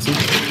fantasy taxi.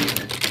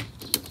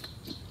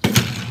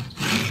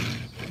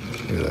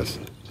 Look at this.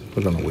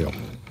 Put it on the wheel.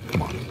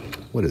 Come on.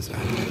 What is that?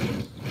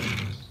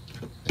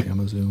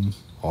 Amazon.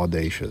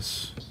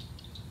 Audacious.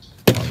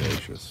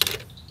 Audacious.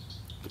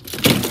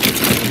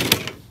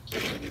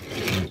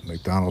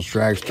 McDonald's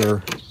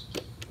dragster.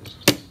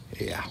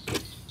 Yeah.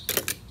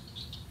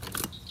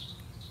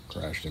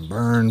 Crashed and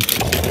burned.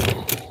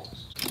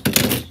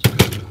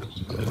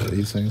 What are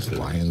these things?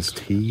 Lion's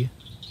Tea.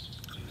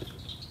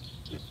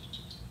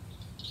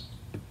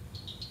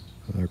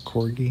 Another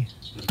Corgi?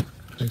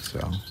 I think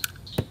so.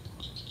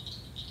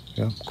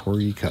 Yep,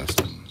 Corgi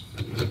Custom.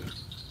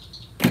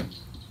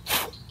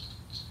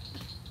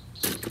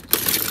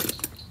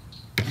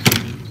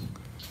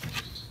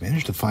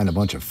 Managed to find a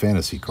bunch of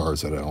fantasy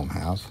cars that I don't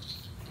have.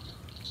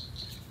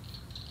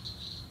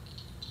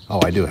 Oh,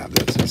 I do have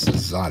this. This is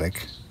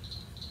exotic.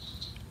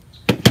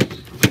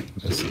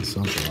 Missing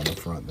something on the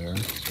front there.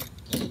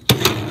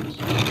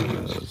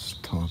 Those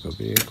Tonka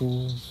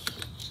vehicles.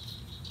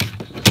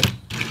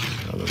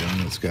 Another one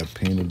that's got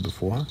painted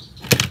before.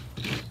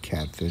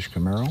 Catfish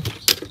Camaro.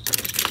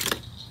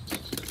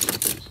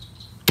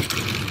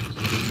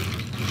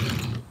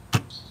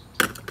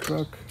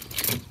 Truck.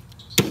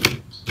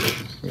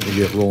 We're going to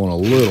get rolling a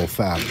little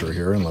faster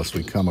here unless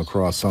we come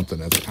across something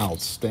that's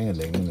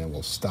outstanding, and then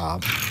we'll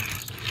stop.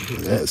 Look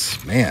at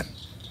this, man.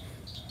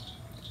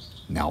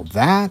 Now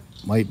that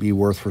might be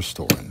worth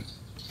restoring.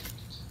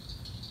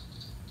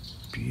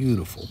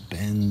 Beautiful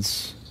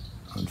Benz.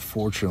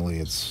 Unfortunately,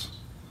 it's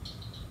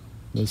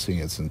missing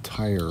its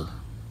entire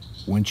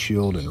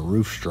windshield and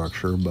roof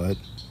structure, but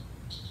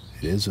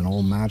it is an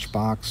old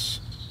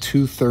Matchbox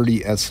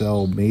 230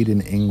 SL made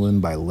in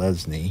England by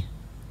Lesney.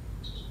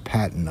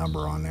 Patent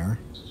number on there.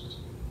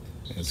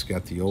 And it's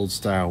got the old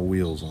style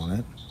wheels on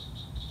it.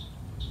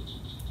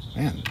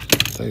 Man, I'll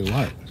tell you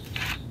what.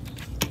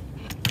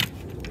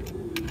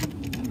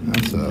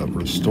 That's a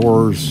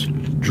restorer's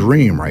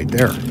dream right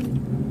there.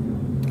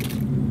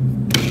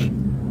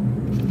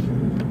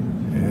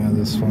 Yeah,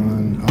 this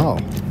one. Oh,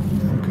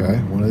 okay.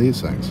 One of these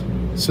things.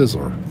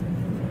 Sizzler.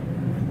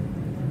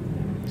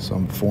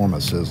 Some form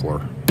of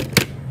sizzler.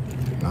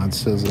 Not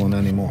sizzling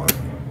anymore.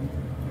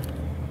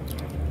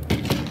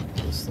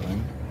 This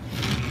thing.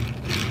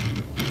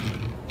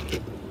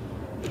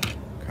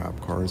 Cop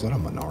car. Is that a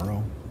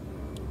Monaro?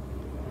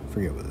 I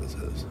forget what this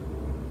is.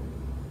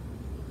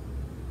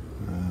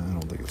 I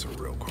don't think it's a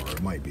real car.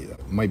 It might be that.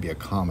 It might be a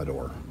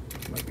Commodore.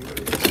 It might be what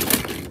it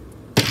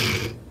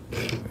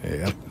is.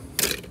 Yep.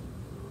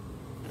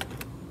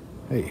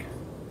 Hey.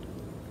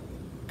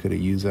 Could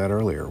have used that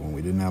earlier when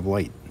we didn't have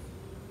light.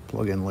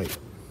 Plug in light.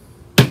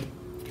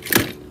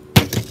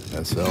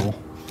 SL.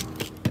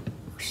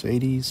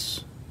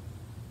 Mercedes.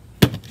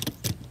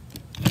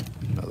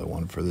 Another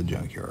one for the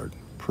junkyard.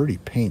 Pretty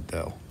paint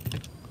though.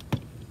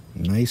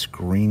 Nice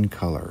green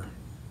color.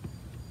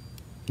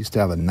 Used to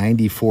have a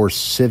 94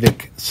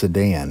 Civic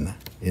sedan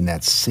in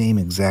that same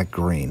exact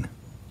green.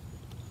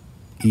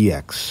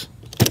 EX.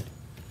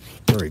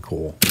 Very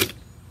cool.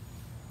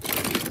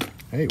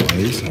 Hey, one of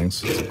these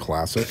things. It's a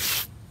classic.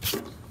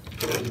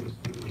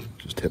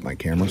 Just hit my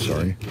camera,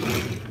 sorry.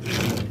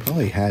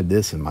 Probably had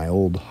this in my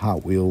old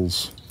Hot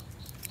Wheels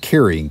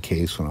carrying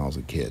case when I was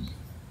a kid.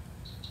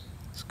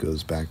 This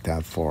goes back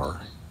that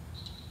far.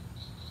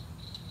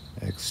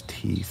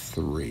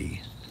 XT3.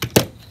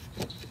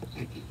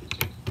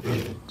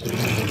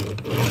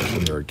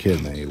 When you're a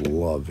kid, man, you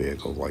love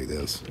vehicles like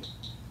this.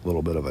 A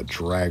little bit of a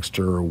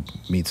dragster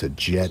meets a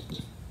jet.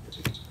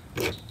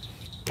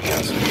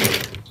 Awesome.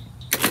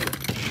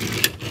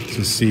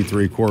 It's a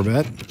C3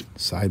 Corvette.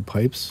 Side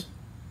pipes.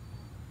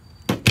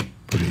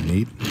 Pretty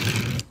neat.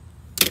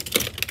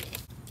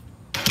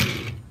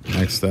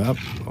 Next up,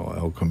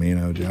 El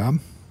Camino job.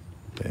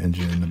 The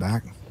engine in the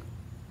back.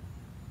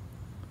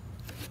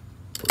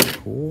 Pretty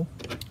cool.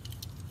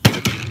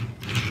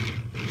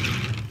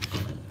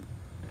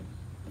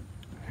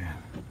 Man,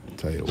 I'll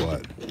tell you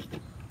what.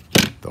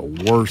 The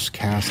worst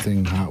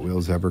casting Hot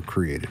Wheels ever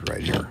created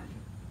right here.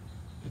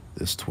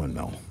 This twin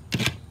mill.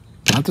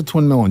 Not the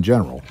twin mill in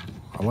general.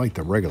 I like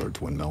the regular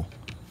twin mill.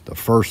 The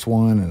first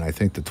one, and I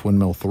think the twin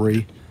mill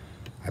 3.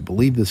 I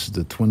believe this is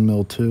the twin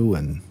mill 2,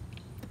 and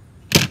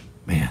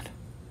man,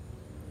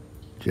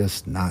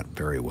 just not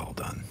very well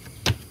done.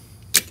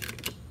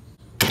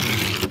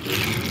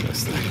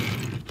 This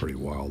thing, pretty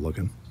wild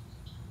looking.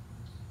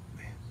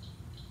 Man,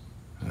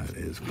 that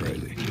is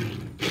crazy.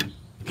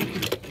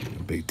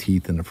 Big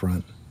teeth in the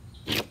front.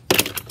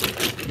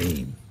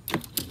 Mean.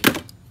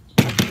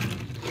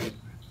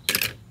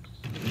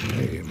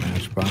 Hey,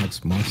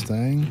 Matchbox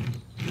Mustang.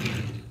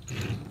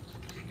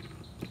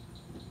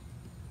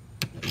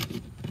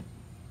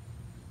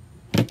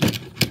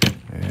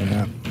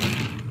 Yeah.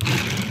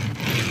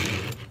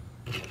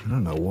 I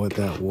don't know what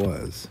that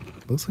was.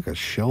 Looks like a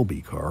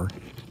Shelby car.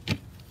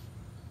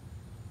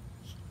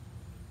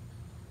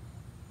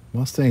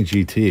 Mustang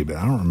GT, but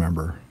I don't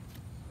remember.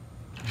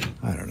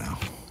 I don't know.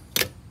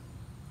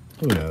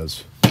 Who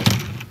knows?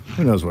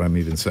 Who knows what I'm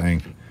even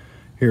saying?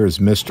 Here is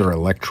Mr.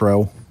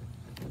 Electro,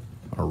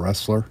 a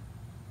wrestler.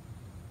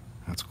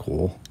 That's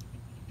cool.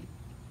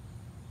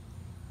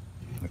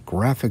 The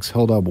graphics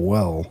held up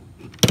well.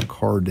 The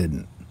car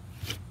didn't.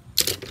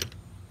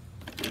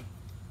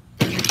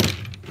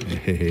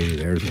 Hey,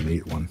 there's a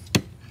neat one.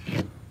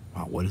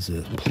 Wow, what is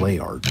it? Play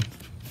art.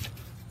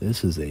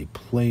 This is a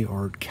Play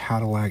Art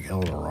Cadillac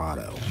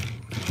Eldorado.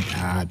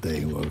 That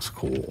thing looks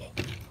cool.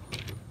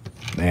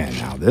 Man,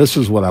 now this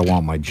is what I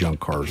want my junk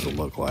cars to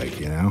look like,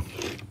 you know?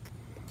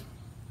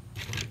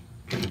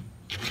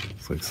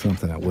 It's like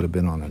something that would have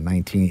been on a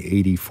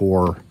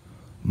 1984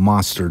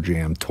 Monster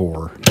Jam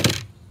tour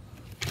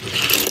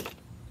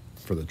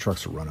for the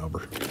trucks to run over.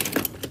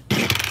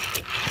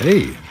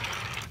 Hey,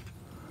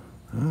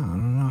 I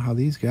don't know how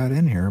these got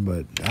in here,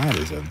 but that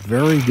is a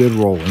very good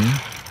rolling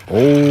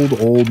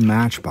old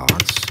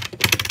Matchbox.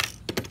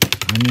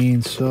 I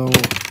mean, so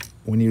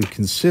when you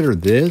consider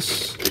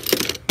this,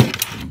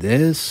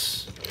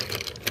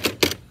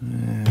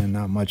 and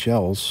not much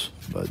else,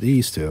 but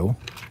these two,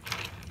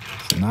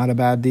 it's not a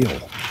bad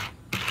deal.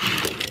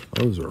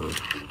 Those are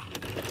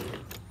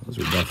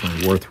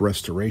definitely worth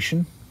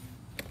restoration.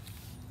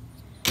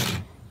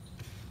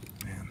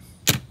 Man,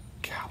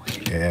 golly,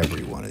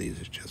 every one of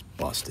these is just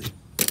busted.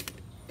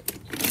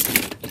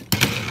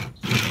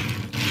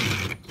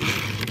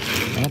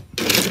 Well,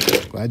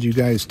 glad you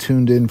guys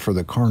tuned in for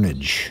the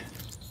carnage.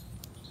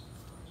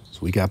 So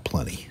we got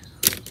plenty.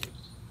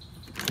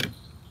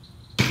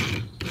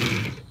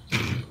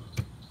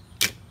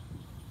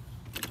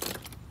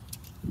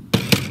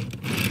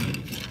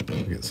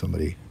 Get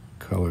somebody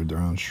colored their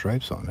own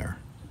stripes on there.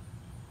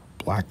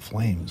 Black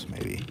flames,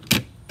 maybe.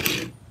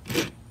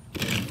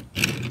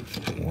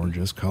 Or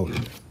just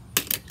colored.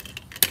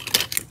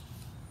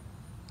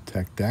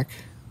 Tech deck.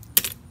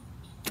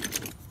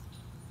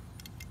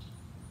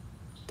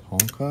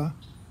 Tonka.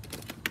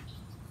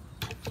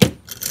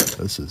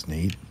 This is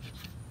neat.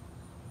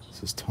 Is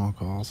this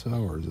Tonka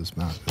also, or is this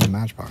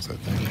Matchbox, I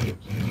think?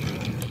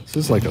 This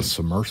is like a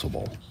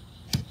submersible.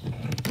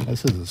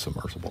 This is a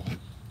submersible.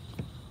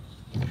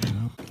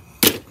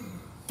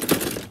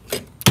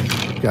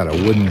 Got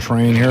a wooden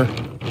train here.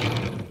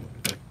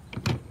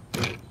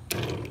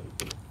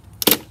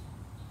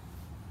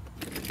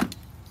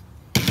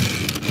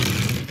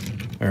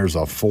 There's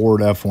a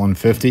Ford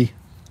F-150.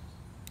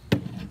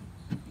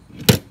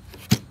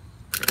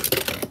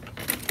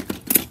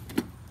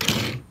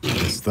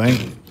 This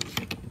thing.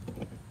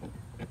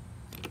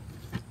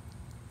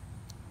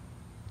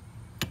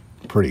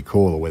 Pretty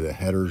cool the way the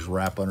headers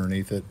wrap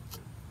underneath it.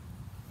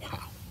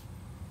 Wow.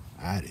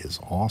 That is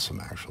awesome,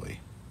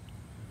 actually.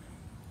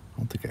 I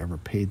don't think I ever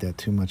paid that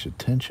too much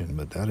attention,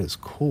 but that is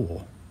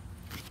cool.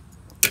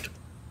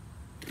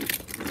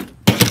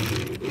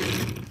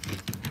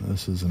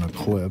 This is an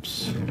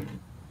Eclipse,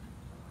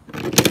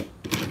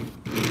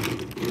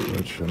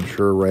 which I'm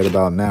sure right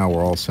about now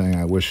we're all saying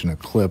I wish an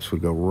Eclipse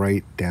would go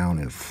right down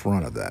in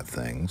front of that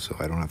thing so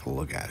I don't have to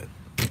look at it.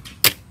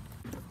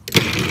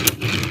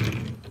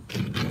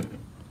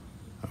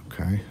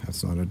 Okay,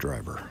 that's not a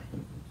driver.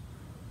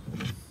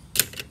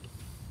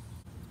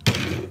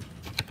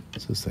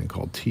 What's this thing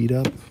called? Teed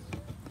Up?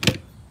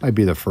 Might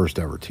be the first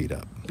ever Teed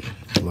Up.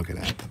 Looking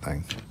at the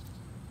thing.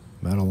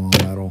 Metal on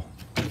metal.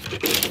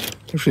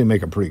 Actually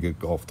make a pretty good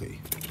golf tee.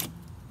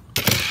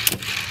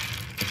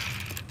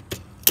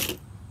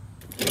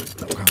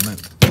 No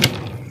comment.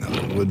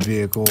 Another wood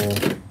vehicle.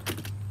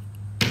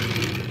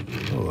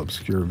 Little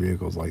obscure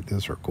vehicles like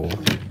this are cool.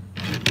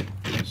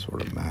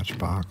 Sort of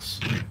Matchbox.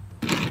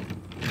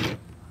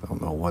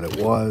 Don't know what it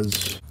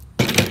was.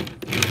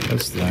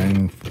 This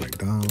thing for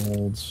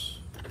McDonald's.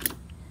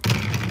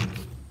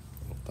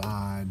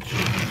 Dodge.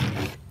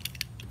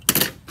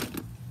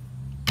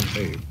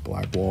 Hey,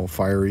 Blackwall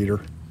Fire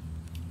Eater.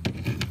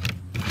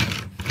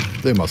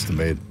 They must have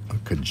made a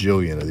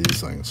cajillion of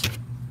these things.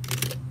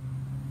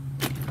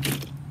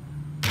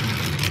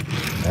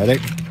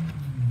 Medic.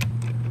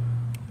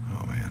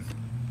 Oh man.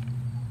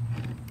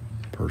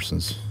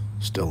 Person's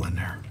still in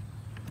there.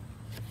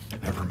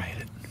 Never made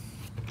it.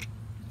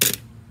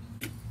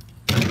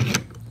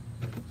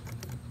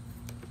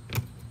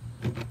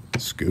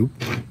 Scoop.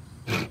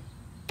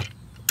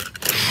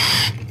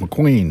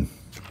 McQueen.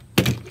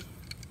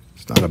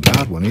 It's not a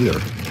bad one either.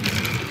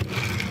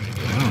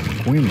 Wow,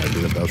 McQueen might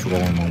be the best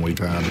rolling one we've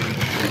had.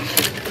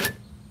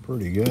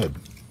 Pretty good.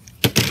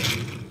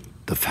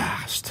 The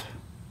Fast.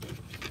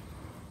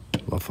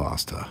 La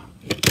Fasta.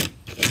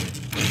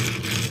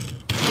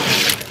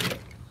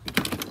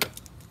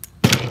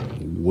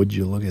 Would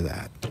you look at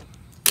that?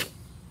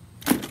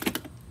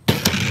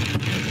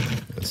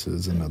 This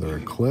is another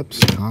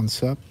Eclipse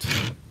concept.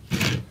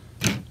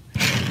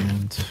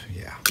 And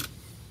yeah.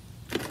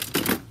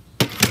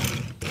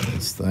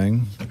 This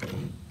thing.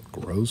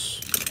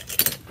 Gross.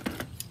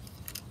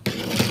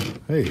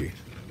 Hey.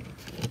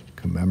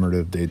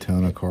 Commemorative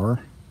Daytona car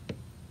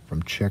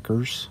from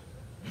Checkers.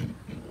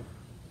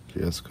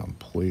 Just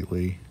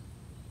completely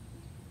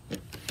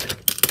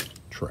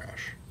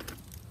trash.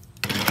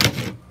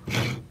 So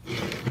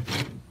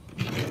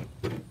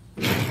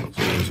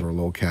there's our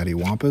little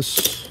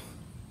cattywampus.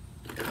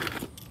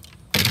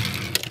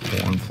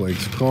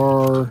 Cornflakes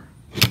car.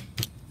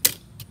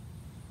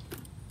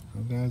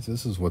 Oh, guys,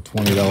 this is what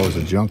 $20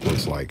 of junk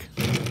looks like.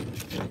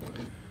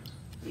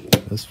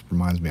 This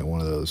reminds me of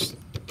one of those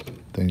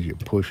things you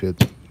push it,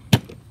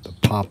 the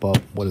pop up.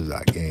 What is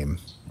that game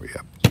where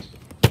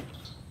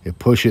you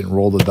push it and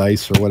roll the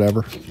dice or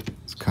whatever?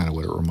 It's kind of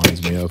what it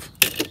reminds me of.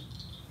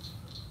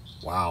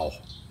 Wow,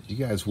 you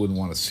guys wouldn't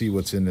want to see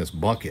what's in this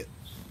bucket,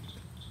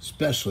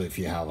 especially if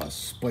you have a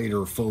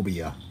spider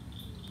phobia.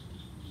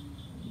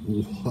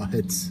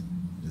 What?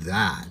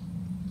 That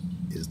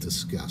is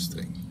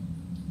disgusting.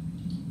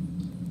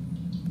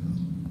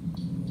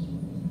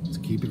 Let's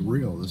keep it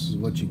real. This is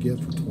what you get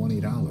for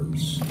 $20.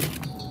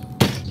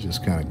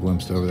 Just kind of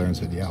glimpsed over there and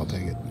said, yeah, I'll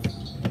take it.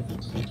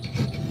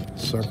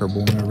 Sucker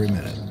born every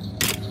minute.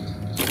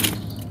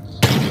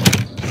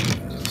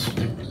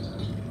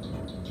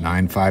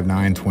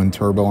 959 twin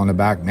turbo on the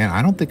back. Man,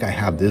 I don't think I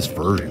have this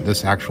version,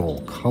 this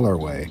actual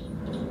colorway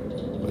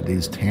with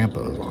these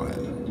tampos on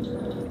it.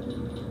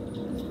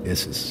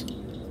 This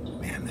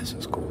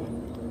is cool.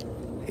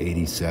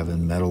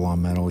 87 metal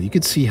on metal. You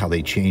can see how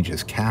they change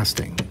his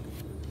casting.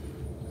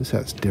 This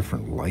has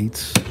different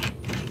lights.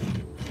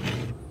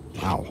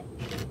 Wow.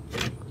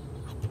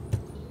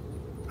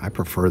 I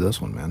prefer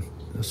this one, man.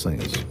 This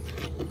thing is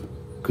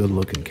good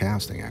looking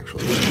casting,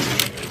 actually.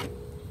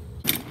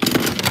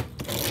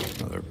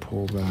 Another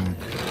pullback.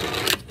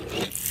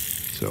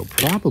 So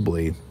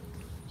probably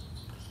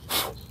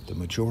the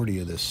majority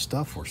of this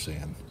stuff we're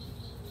seeing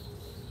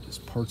is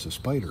parts of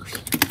spiders.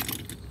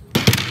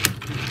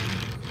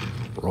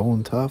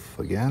 Rolling tough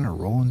again, or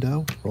rolling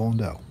dough? Rolling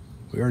dough.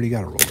 We already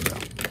got a rolling dough.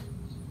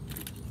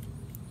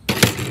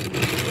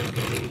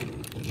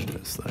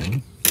 This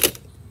thing.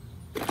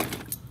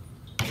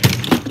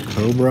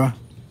 Cobra.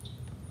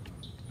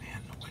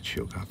 Man, the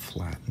windshield got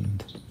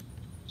flattened.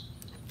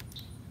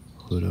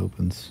 Hood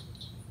opens.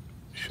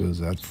 Shows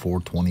that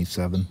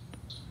 427.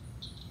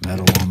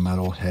 Metal on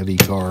metal, heavy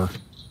car.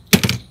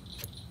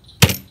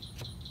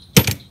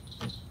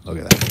 Look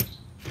at that.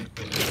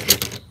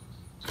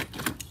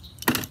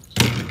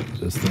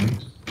 This thing.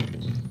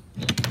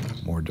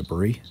 More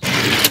debris.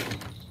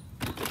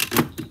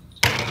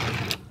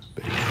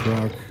 Big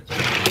truck.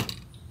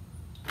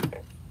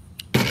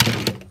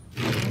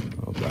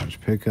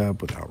 Dodge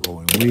pickup without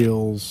rolling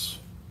wheels.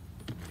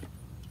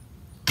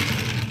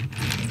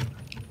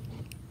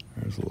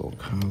 There's a little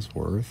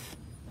Cosworth.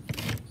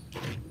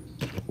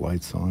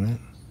 Lights on it.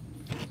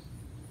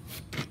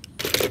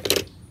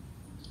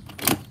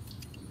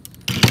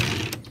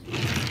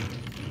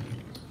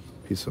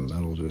 Piece of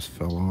metal just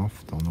fell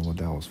off. Don't know what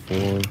that was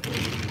for.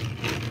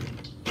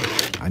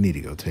 I need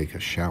to go take a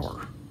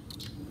shower.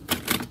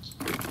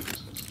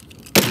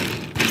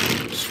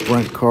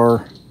 Sprint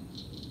car.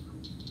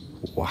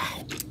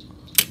 Wow.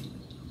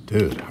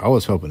 Dude, I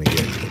was hoping to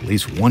get at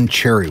least one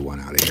cherry one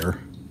out of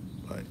here,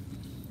 but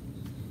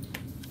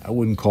I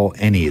wouldn't call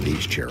any of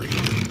these cherry.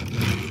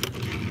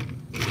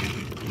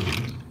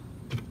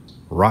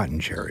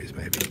 Rotten cherries,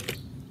 maybe.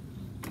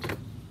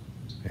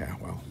 Yeah,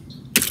 well.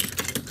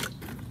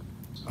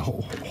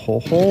 Oh,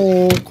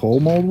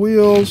 cold mold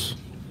wheels.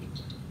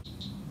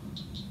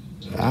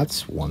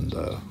 That's one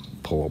to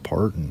pull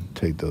apart and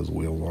take those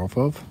wheels off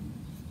of.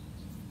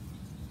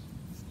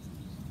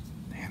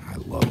 Man, I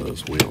love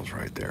those wheels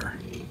right there.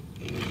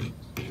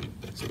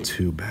 It's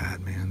too bad,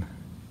 man.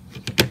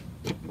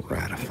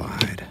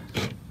 Ratified.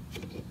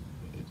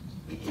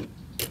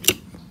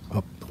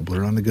 Oh, don't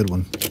blur on the good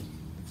one.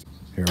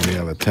 Here we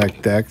have a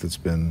tech deck that's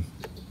been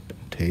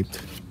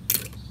taped.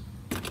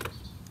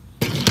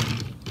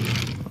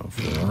 Oh,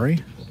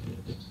 Ferrari.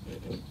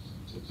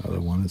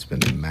 Another one that's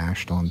been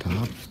mashed on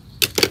top.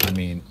 I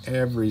mean,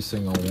 every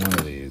single one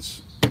of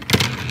these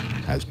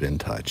has been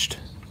touched.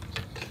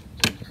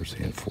 There's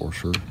the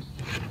enforcer,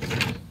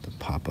 the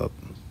pop-up.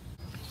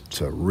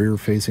 It's a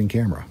rear-facing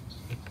camera.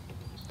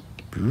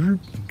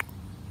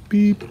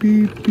 Beep,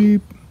 beep,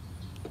 beep.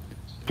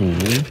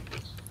 Ooh.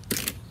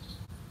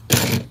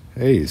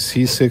 Hey,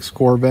 C6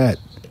 Corvette.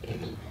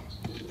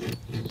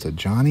 It's a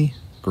Johnny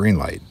green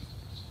light.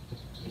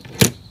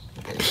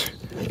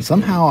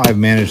 Somehow I've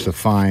managed to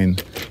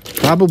find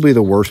probably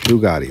the worst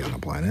Bugatti on the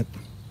planet.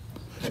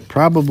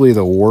 Probably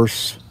the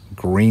worst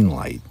green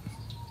light,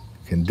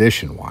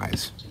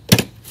 condition-wise.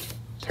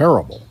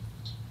 Terrible.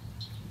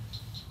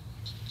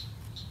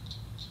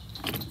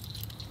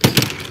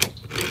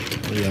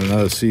 We got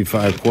another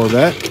C5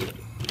 Corvette.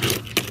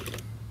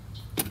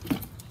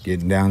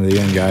 Getting down to the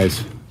end,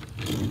 guys.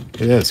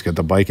 Look at this. Got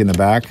the bike in the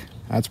back.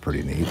 That's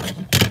pretty neat.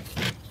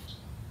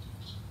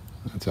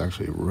 That's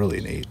actually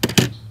really neat.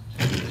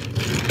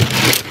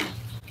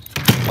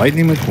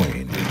 Lightning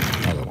McQueen.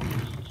 Another one.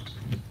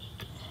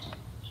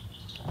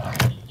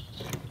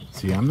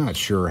 See, I'm not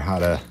sure how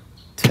to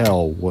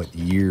tell what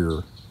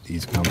year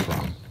these come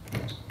from.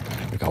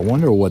 Like, I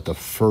wonder what the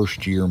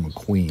first year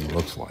McQueen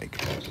looks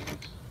like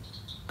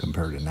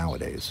compared to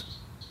nowadays.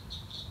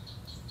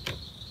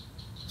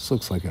 This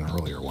looks like an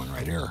earlier one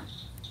right here.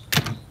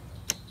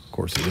 Of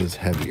course, it is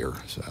heavier,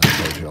 so that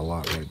tells you a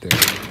lot right there.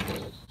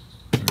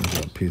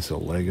 There's a piece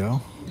of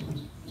Lego.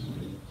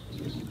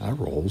 That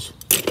rolls.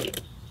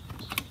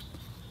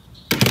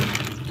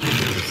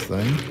 This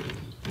thing.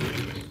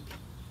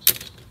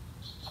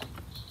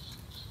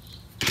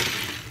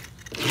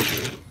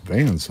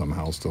 Van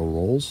somehow still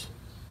rolls.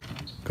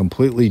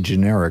 Completely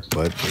generic,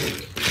 but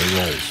it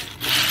rolls.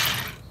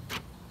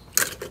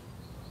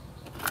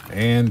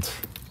 And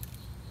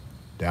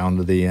down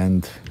to the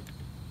end,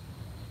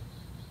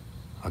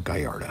 a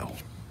Gallardo.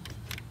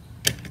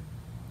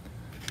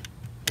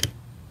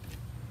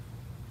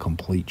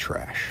 Complete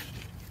trash.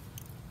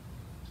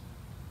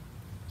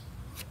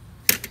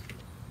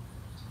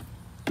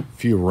 A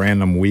few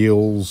random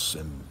wheels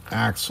and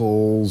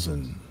axles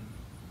and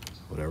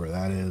whatever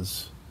that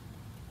is.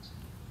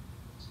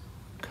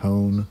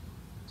 Cone.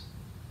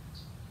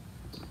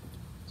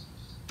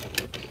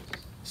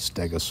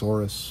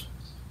 Stegosaurus.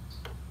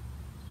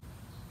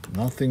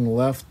 Nothing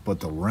left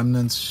but the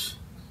remnants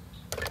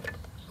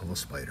of a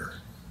spider.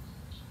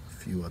 A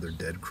few other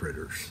dead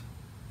critters.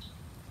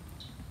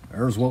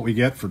 There's what we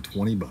get for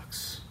 20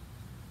 bucks.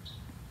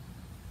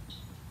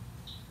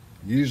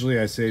 Usually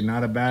I say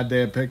not a bad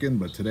day of picking,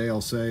 but today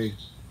I'll say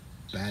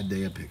bad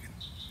day of picking.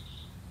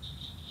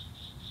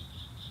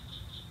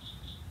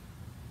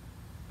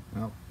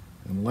 Well,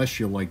 unless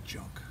you like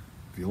junk.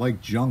 If you like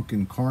junk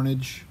and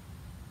carnage,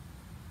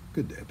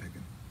 good day of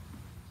picking.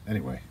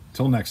 Anyway,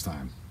 till next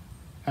time.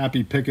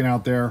 Happy picking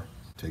out there.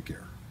 Take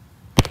care.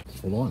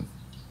 Hold on.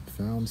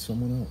 Found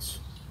someone else.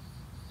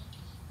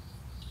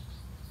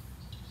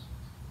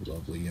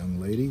 Lovely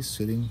young lady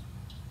sitting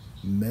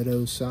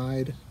meadow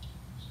side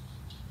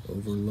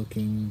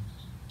overlooking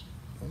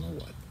don't know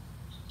what.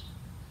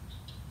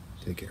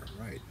 Take care.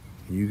 Right.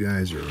 You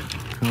guys are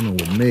coming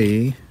with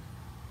me.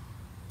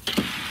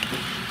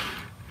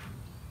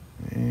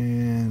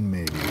 And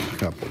maybe a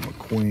couple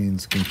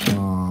McQueens can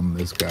come.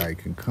 This guy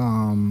can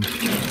come.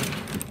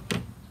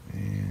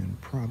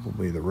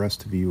 Probably the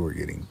rest of you are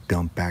getting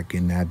dumped back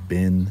in that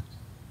bin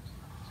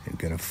and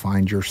gonna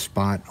find your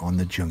spot on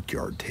the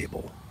junkyard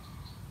table.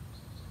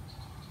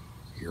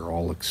 You're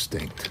all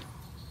extinct.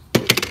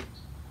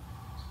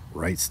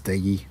 Right,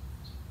 Steggy?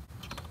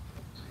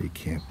 He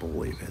can't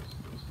believe it.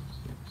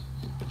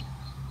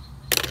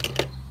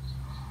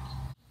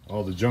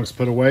 All the junk's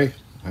put away.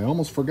 I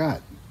almost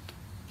forgot.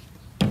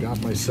 Got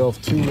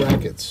myself 2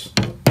 rackets.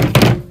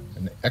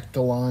 An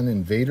Echelon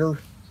Invader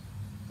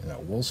and a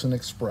Wilson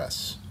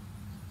Express.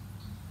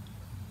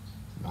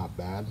 Not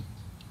bad.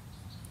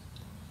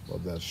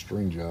 Love that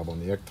string job on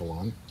the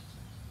Echelon.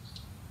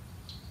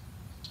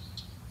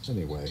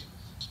 Anyway,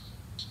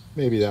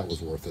 maybe that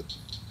was worth it.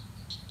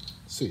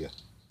 See ya.